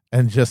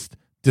and just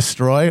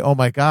destroy, oh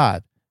my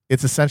God.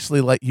 It's essentially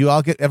like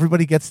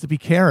everybody gets to be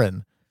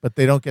Karen, but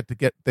they don't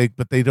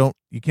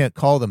you can't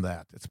call them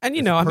that. I'd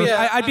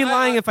be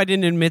lying if I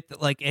didn't admit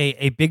that like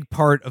a big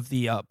part of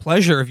the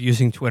pleasure of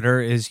using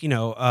Twitter is,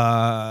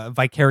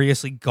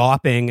 vicariously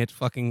gawping at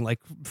fucking like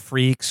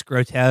freaks,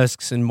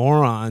 grotesques, and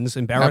morons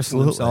embarrassing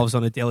themselves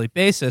on a daily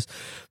basis.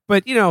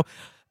 But,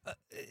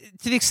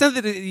 to the extent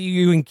that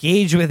you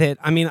engage with it,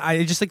 I mean,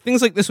 I just like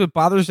things like this. What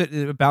bothers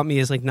it about me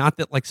is like not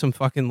that like some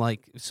fucking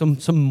like some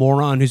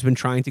moron who's been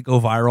trying to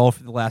go viral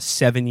for the last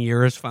 7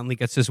 years finally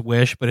gets his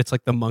wish, but it's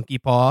like the monkey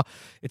paw.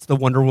 It's the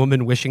Wonder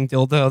Woman wishing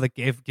dildo that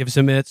gives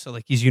him it. So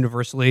like he's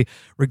universally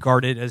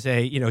regarded as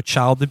a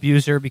child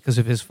abuser because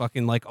of his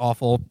fucking like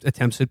awful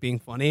attempts at being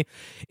funny.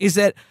 Is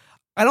that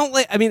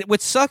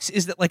what sucks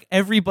is that like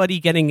everybody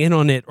getting in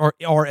on it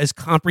are as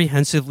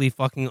comprehensively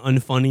fucking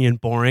unfunny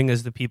and boring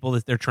as the people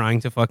that they're trying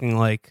to fucking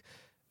like,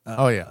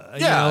 sort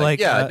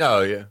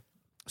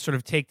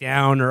of take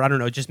down or I don't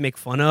know, just make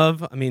fun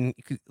of. I mean,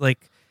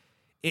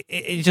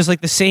 it's just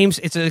like the same.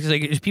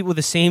 It's people with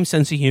the same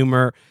sense of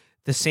humor,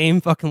 the same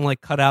fucking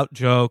like cutout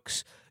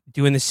jokes,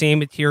 doing the same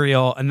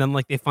material, and then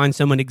like they find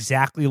someone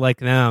exactly like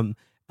them,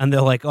 and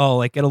they're like, oh,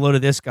 like get a load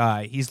of this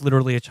guy. He's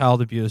literally a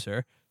child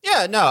abuser.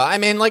 Yeah, no, I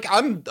mean, like,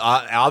 I'm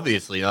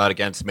obviously not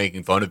against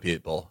making fun of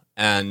people.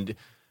 And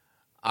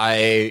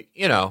I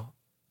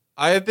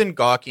have been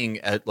gawking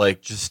at,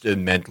 like, just a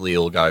mentally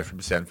ill guy from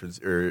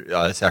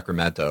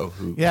Sacramento.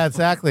 Who, yeah,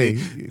 exactly.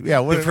 Yeah,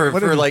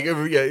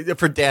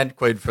 for Dan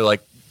Quaid for,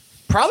 like,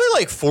 probably,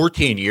 like,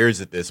 14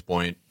 years at this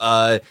point.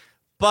 But,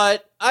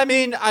 I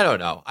mean, I don't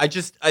know. I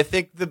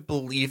think the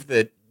belief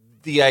that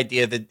the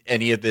idea that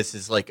any of this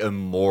is, like, a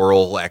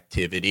moral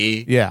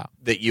activity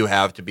that you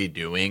have to be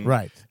doing.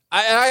 Right.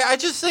 I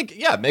just think,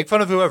 make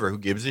fun of who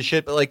gives a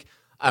shit. But, like,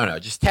 I don't know,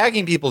 just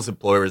tagging people's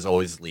employers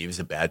always leaves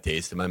a bad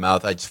taste in my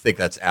mouth. I just think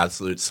that's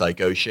absolute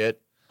psycho shit.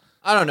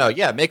 I don't know.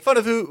 Yeah, make fun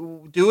of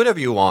do whatever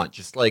you want.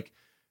 Just, like,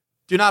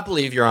 do not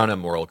believe you're on a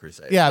moral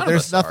crusade. Yeah,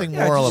 there's nothing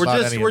moral about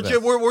any of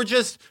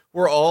this.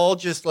 We're all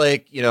just,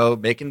 like,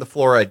 making the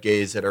fluoride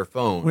gaze at our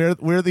phone. We're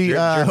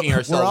jerking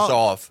ourselves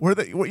off.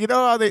 You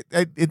know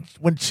how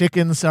when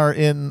chickens are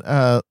in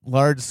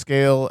large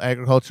scale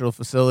agricultural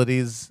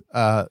facilities,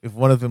 if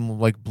one of them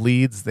like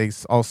bleeds, they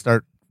all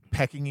start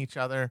pecking each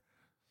other.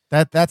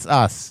 That's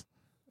us.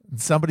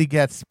 Somebody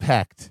gets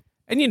pecked,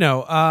 and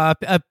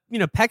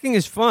pecking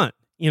is fun.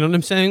 You know what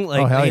I'm saying?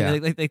 Like,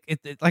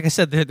 like I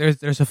said,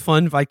 there's a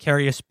fun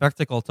vicarious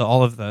spectacle to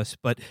all of this.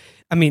 But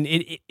I mean,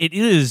 it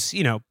is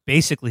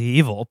basically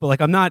evil. But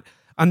like, I'm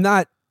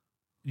not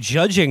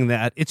judging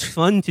that. It's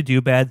fun to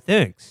do bad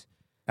things.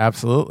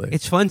 Absolutely,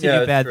 it's fun to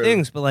do bad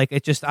things. But like,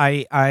 it just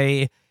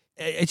I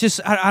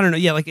don't know.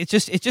 Yeah, like it's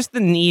just the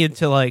need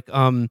to like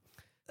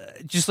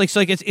just like so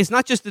like it's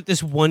not just that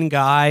this one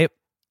guy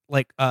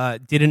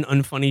did an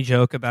unfunny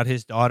joke about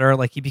his daughter.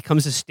 Like he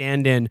becomes a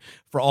stand-in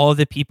for all of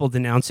the people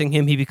denouncing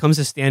him. He becomes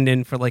a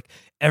stand-in for like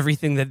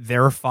everything that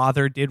their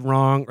father did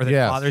wrong, or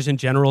that fathers in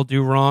general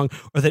do wrong,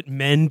 or that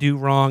men do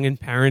wrong in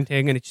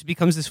parenting. And it just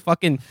becomes this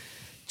fucking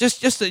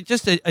just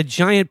a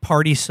giant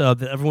party sub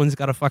that everyone's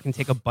got to fucking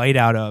take a bite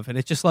out of. And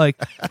it's just like,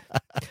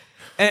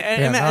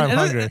 I'm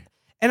hungry.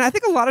 And I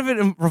think a lot of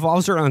it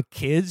revolves around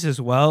kids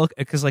as well,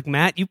 because like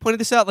Matt, you pointed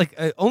this out. Like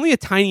only a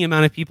tiny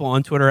amount of people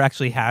on Twitter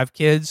actually have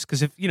kids.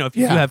 Because if you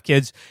do have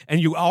kids and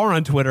you are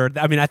on Twitter,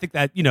 I mean, I think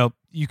that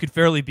you could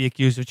fairly be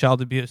accused of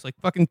child abuse. Like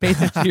fucking pay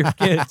attention to your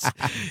kids,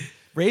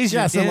 raise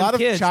your damn a lot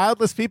kids. Of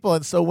childless people,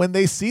 and so when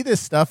they see this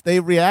stuff,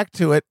 they react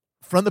to it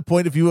from the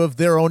point of view of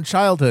their own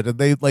childhood, and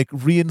they like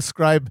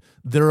reinscribe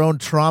their own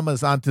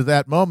traumas onto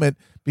that moment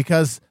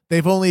because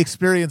they've only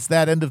experienced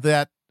that end of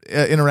that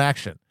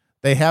interaction.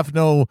 They have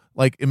no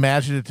like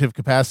imaginative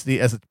capacity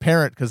as a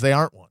parent because they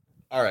aren't one.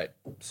 All right.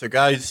 So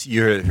guys,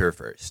 you heard it here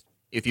first.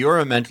 If you're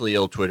a mentally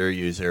ill Twitter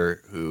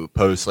user who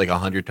posts like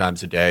 100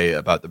 times a day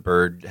about the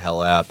bird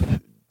hell app,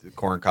 the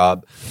corn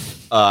cob,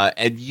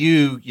 and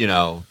you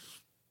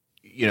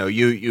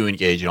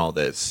engage in all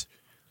this,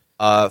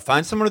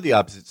 find someone of the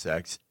opposite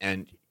sex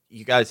and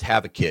you guys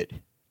have a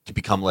kid to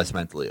become less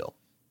mentally ill.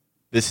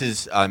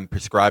 I'm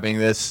prescribing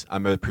this.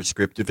 I'm a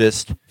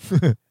prescriptivist.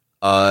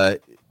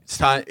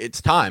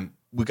 It's time.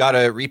 We got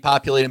to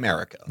repopulate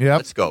America. Yep.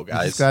 Let's go,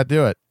 guys. You just got to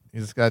do it.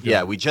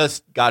 We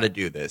just got to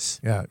do this.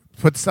 Yeah.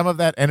 Put some of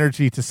that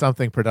energy to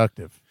something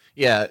productive.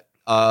 Yeah.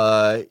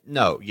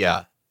 No.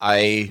 Yeah.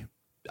 I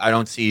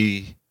don't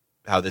see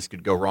how this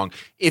could go wrong.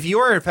 If you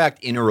are in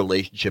fact in a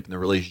relationship and the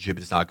relationship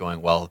is not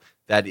going well,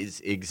 that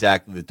is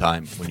exactly the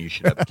time when you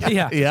should have a kid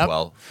Yeah. as Yep.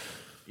 well.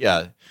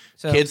 Yeah.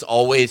 So- Kids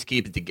always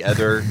keep it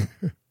together.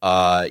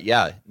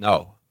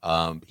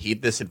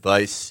 Heed this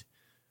advice.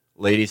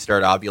 Ladies,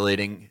 start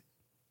ovulating.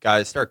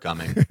 Guys, start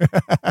coming.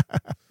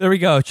 There we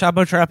go.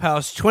 Chapo Trap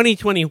House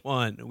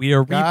 2021. We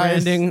are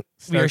Guys, rebranding.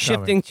 We are start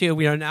shifting to,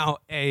 we are now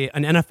an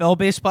NFL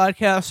based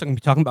podcast. I'm going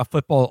to be talking about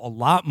football a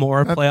lot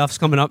more. Playoffs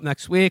coming up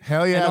next week.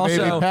 Hell yeah, And also,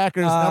 baby.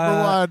 Packers,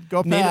 number one.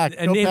 Go Pack.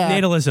 Go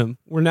Pack. Natalism.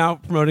 We're now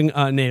promoting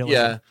natalism.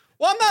 Yeah.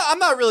 Well, I'm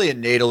not really a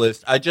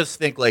natalist. I just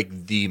think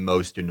like the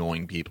most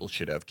annoying people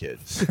should have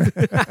kids.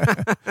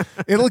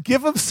 It'll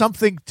give them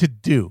something to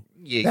do.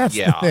 That's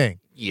the thing.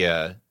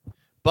 Yeah.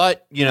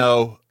 But,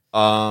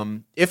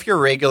 if you're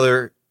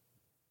regular,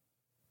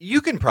 you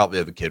can probably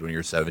have a kid when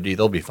you're 70.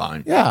 They'll be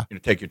fine. Yeah.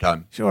 Take your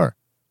time. Sure.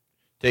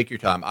 Take your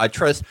time. I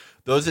trust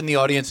those in the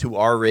audience who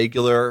are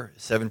regular,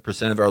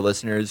 7% of our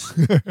listeners,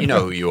 you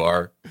know who you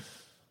are.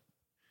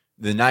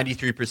 The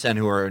 93%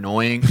 who are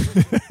annoying,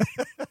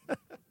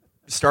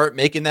 start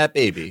making that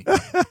baby.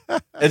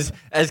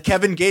 As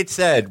Kevin Gates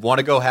said, want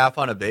to go half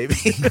on a baby?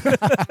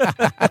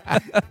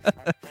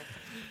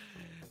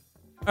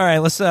 All right,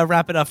 let's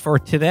wrap it up for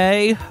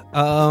today.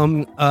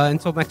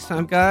 Until next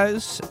time,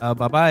 guys.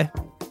 Bye-bye.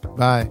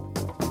 Bye.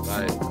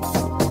 Bye.